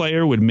young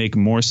player would make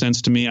more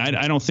sense to me.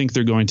 I don't think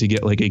they're going to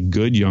get like a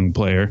good young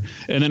player.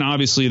 And then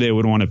obviously they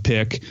would want to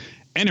pick.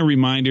 And a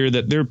reminder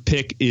that their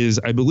pick is,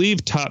 I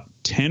believe, top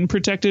 10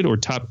 protected or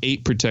top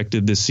 8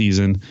 protected this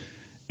season.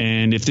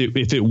 And if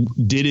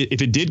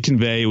it did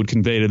convey, it would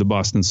convey to the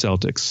Boston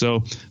Celtics.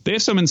 So they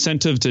have some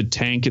incentive to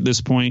tank at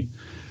this point.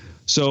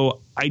 So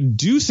I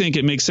do think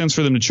it makes sense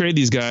for them to trade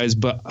these guys,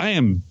 but I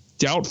am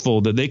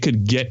doubtful that they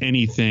could get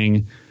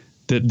anything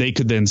that they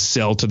could then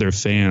sell to their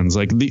fans.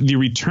 Like the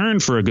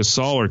return for a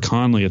Gasol or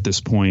Conley at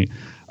this point,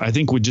 I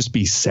think would just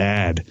be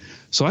sad.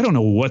 So I don't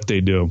know what they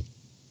do.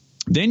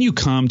 Then you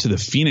come to the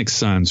Phoenix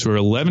Suns, who are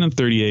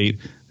 11-38,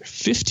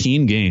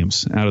 15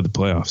 games out of the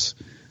playoffs.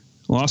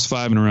 Lost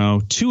 5 in a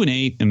row,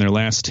 2-8 in their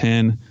last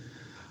 10.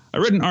 I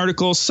read an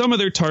article. Some of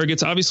their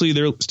targets, obviously,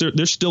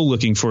 they're still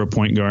looking for a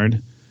point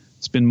guard.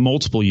 It's been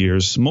multiple year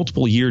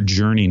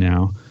journey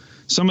now.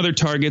 Some of their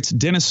targets: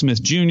 Dennis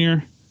Smith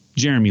Jr.,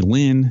 Jeremy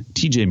Lin,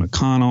 T.J.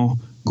 McConnell,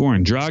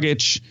 Goran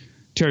Dragic,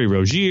 Terry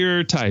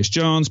Rozier, Tyus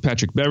Jones,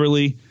 Patrick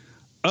Beverley.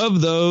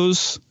 Of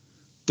those,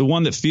 the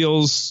one that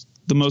feels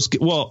the most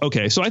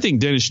so I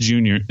think Dennis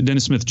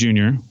Smith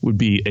Jr. would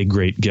be a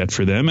great get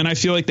for them, and I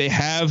feel like they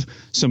have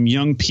some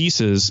young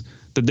pieces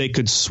that they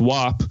could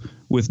swap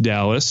with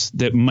Dallas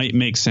that might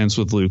make sense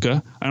with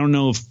Luka. I don't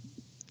know if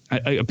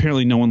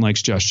apparently no one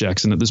likes Josh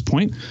Jackson at this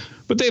point,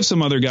 but they have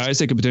some other guys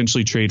they could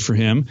potentially trade for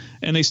him,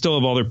 and they still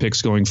have all their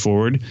picks going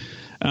forward.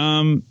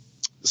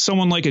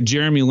 Someone like a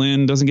Jeremy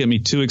Lin doesn't get me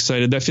too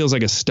excited. That feels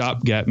like a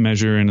stopgap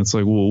measure, and it's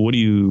like, well,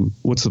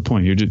 what's the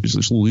point? You're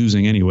just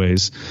losing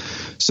anyways.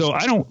 So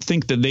I don't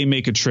think that they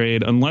make a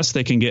trade unless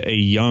they can get a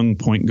young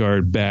point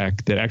guard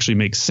back that actually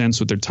makes sense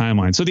with their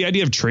timeline. So the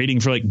idea of trading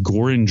for like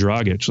Goran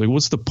Dragic, like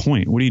what's the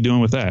point? What are you doing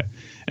with that?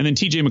 And then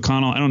TJ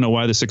McConnell, I don't know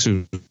why the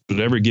Sixers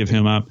would ever give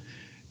him up.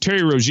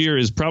 Terry Rozier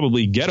is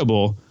probably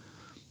gettable,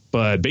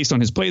 but based on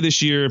his play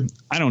this year,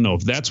 I don't know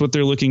if that's what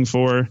they're looking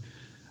for.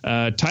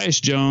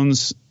 Tyus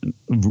Jones,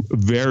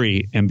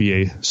 very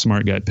NBA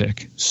smart guy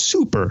pick.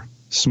 Super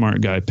smart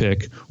guy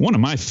pick. One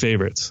of my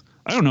favorites.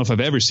 I don't know if I've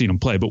ever seen him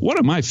play, but one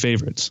of my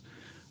favorites.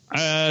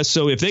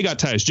 So if they got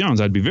Tyus Jones,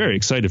 I'd be very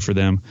excited for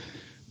them.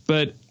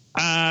 But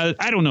I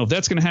don't know if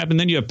that's going to happen.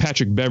 Then you have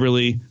Patrick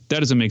Beverley. That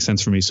doesn't make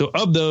sense for me. So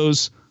of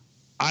those,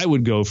 I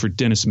would go for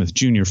Dennis Smith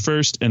Jr.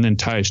 first and then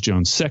Tyus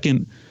Jones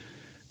second.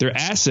 Their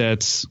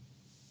assets,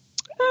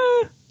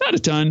 not a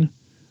ton.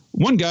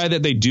 One guy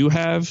that they do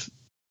have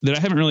that I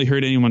haven't really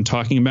heard anyone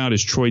talking about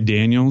is Troy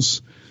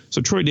Daniels.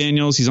 So Troy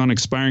Daniels, he's on an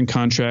expiring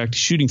contract,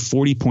 shooting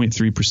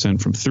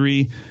 40.3% from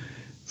three.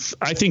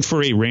 I think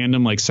for a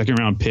random like second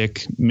round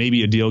pick,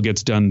 maybe a deal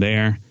gets done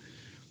there.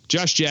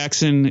 Josh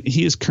Jackson,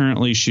 he is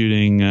currently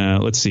shooting,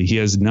 he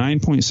has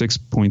 9.6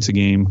 points a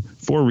game,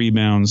 4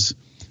 rebounds,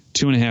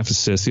 2.5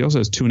 assists. He also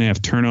has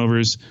 2.5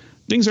 turnovers.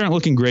 Things aren't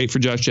looking great for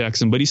Josh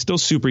Jackson, but he's still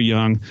super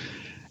young.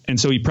 And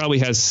so he probably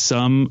has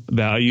some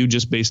value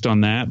just based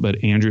on that,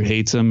 but Andrew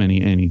hates him and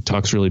he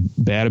talks really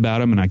bad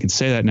about him. And I can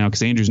say that now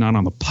because Andrew's not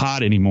on the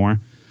pod anymore.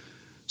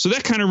 So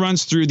that kind of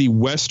runs through the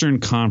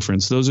Western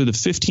Conference. Those are the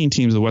 15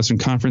 teams of the Western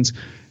Conference,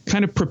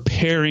 kind of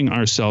preparing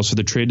ourselves for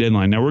the trade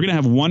deadline. Now we're going to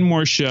have one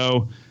more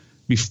show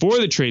before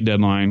the trade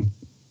deadline,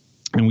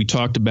 and we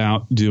talked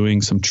about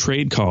doing some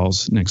trade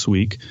calls next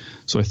week.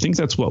 So I think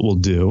that's what we'll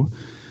do.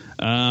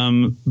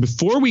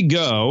 Before we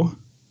go,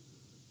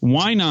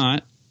 why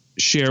not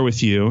share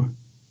with you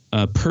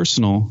a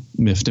personal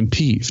miffed and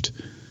peeved?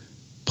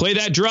 Play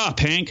that drop,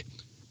 Hank.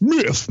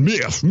 Miffed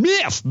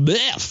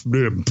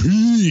and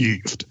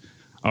peeved.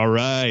 All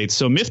right.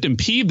 So miffed and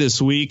peeved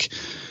this week.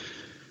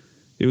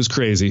 It was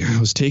crazy. I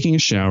was taking a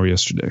shower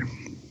yesterday.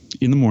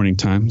 In the morning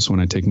time is when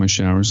I take my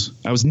showers.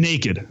 I was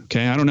naked.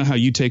 Okay. I don't know how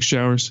you take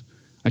showers.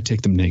 I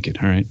take them naked.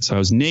 All right. So I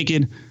was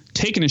naked,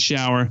 taking a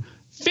shower,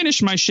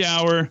 finished my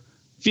shower,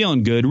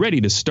 feeling good,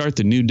 ready to start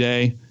the new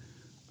day.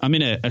 I'm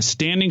in a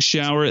standing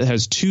shower that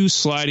has 2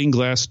 sliding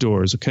glass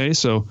doors, okay?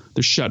 So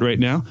they're shut right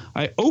now.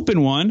 I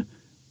open one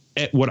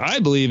at what I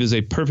believe is a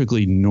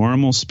perfectly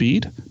normal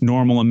speed,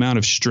 normal amount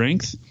of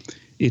strength.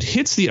 It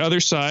hits the other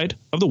side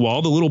of the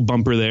wall, the little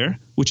bumper there,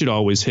 which it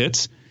always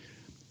hits,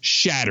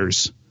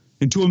 shatters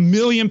into a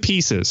million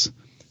pieces.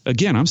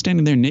 Again, I'm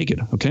standing there naked,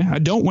 okay? I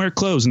don't wear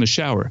clothes in the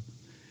shower.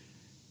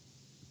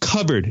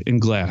 covered in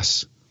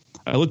glass.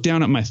 I look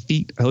down at my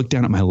feet. I look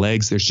down at my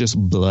legs. There's just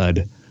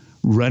blood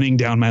running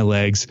down my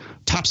legs.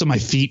 Tops of my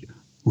feet,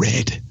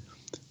 red,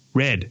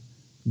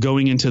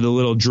 going into the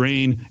little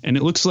drain. And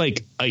it looks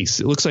like ice.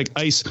 It looks like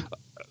ice.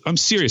 I'm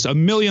serious.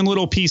 1 million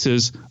little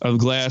pieces of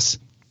glass.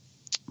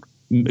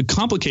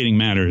 Complicating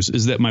matters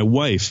is that my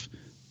wife,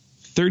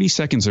 30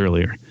 seconds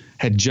earlier,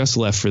 had just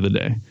left for the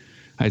day.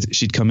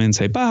 She'd come in,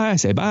 say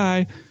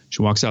bye.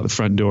 She walks out the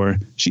front door.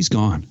 She's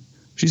gone.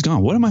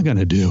 What am I going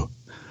to do?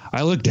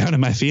 I look down at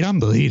my feet. I'm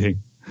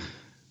bleeding.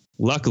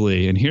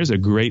 Luckily, and here's a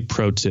great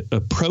pro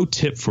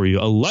tip for you,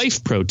 a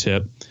life pro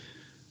tip.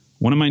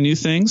 One of my new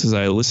things is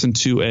I listen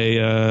to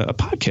a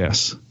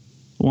podcast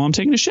while I'm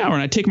taking a shower.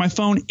 And I take my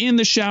phone in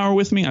the shower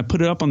with me. I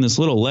put it up on this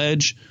little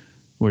ledge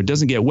where it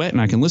doesn't get wet,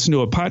 and I can listen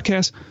to a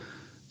podcast.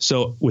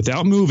 So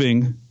without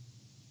moving,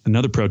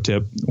 another pro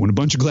tip, when a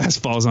bunch of glass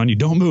falls on you,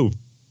 don't move.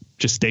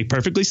 Just stay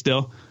perfectly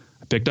still.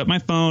 I picked up my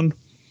phone,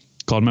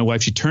 called my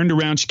wife. She turned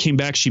around. She came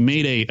back. She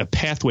made a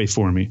pathway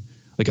for me,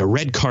 like a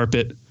red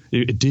carpet.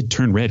 It did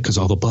turn red because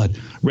all the blood.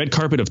 Red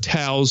carpet of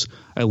towels.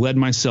 I led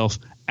myself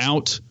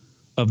out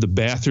of the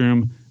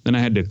bathroom. Then I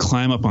had to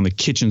climb up on the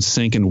kitchen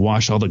sink and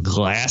wash all the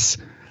glass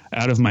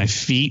out of my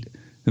feet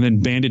and then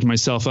bandage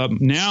myself up.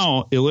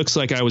 Now it looks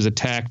like I was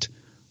attacked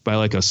by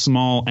like a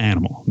small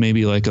animal,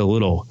 maybe like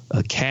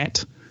a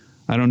cat.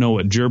 I don't know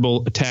what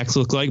gerbil attacks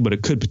look like, but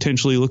it could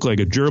potentially look like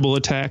a gerbil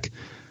attack.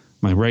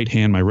 My right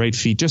hand, my right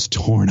feet just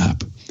torn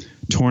up.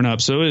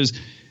 So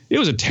it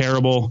was a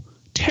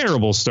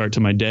terrible start to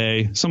my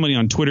day. Somebody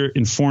on Twitter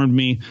informed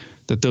me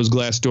that those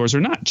glass doors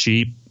are not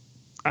cheap.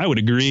 I would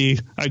agree.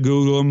 I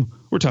Googled them.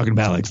 We're talking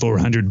about like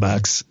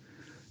 $400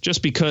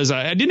 just because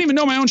I didn't even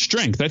know my own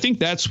strength. I think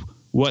that's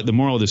what the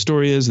moral of the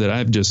story is, that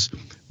I've just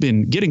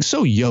been getting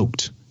so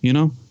yoked.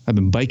 I've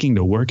been biking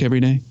to work every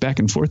day, back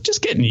and forth,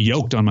 just getting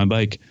yoked on my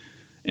bike.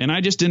 And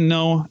I just didn't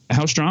know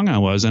how strong I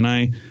was. And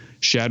I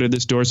shattered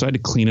this door, so I had to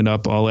clean it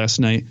up all last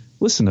night.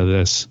 Listen to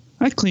this.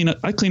 I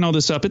clean all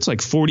this up. It's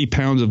like 40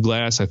 pounds of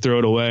glass. I throw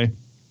it away.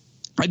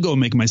 I go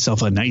make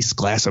myself a nice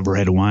glass of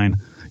red wine.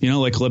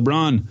 Like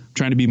LeBron,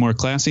 trying to be more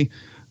classy.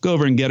 Go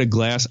over and get a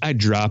glass. I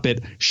drop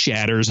it.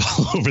 Shatters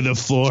all over the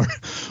floor.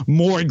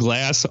 More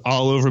glass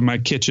all over my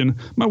kitchen.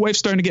 My wife's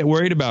starting to get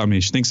worried about me.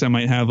 She thinks I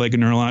might have like a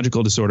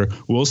neurological disorder.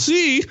 We'll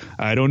see.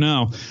 I don't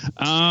know.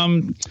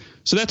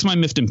 So that's my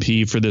miffed and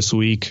peeve for this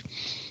week.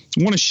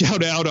 I want to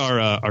shout out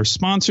our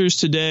sponsors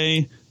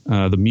today.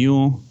 The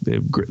Mule. They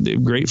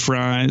have great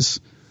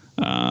fries.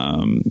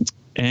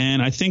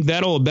 And I think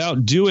that'll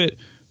about do it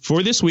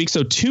for this week.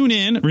 So tune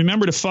in.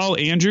 Remember to follow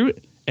Andrew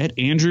at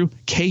Andrew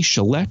K.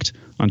 Select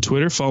on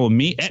Twitter. Follow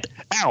me at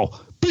Ow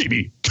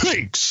Baby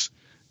Cakes.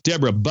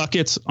 Deborah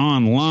Buckets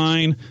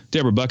online.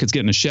 Deborah Buckets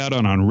getting a shout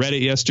out on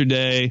Reddit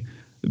yesterday.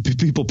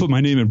 People put my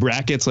name in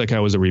brackets like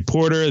I was a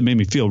reporter. It made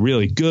me feel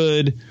really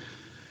good.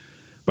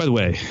 By the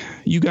way,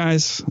 you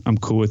guys, I'm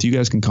cool with. You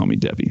guys can call me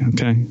Debbie,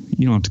 okay?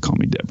 You don't have to call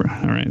me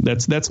Deborah. All right.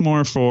 That's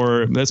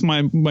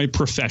my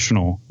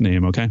professional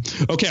name, okay?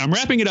 Okay, I'm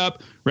wrapping it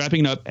up.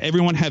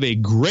 Everyone have a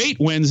great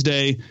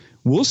Wednesday.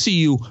 We'll see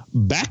you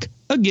back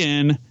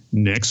again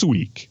next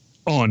week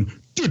on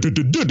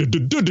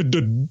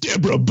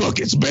Deborah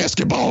Buckets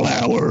Basketball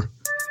Hour.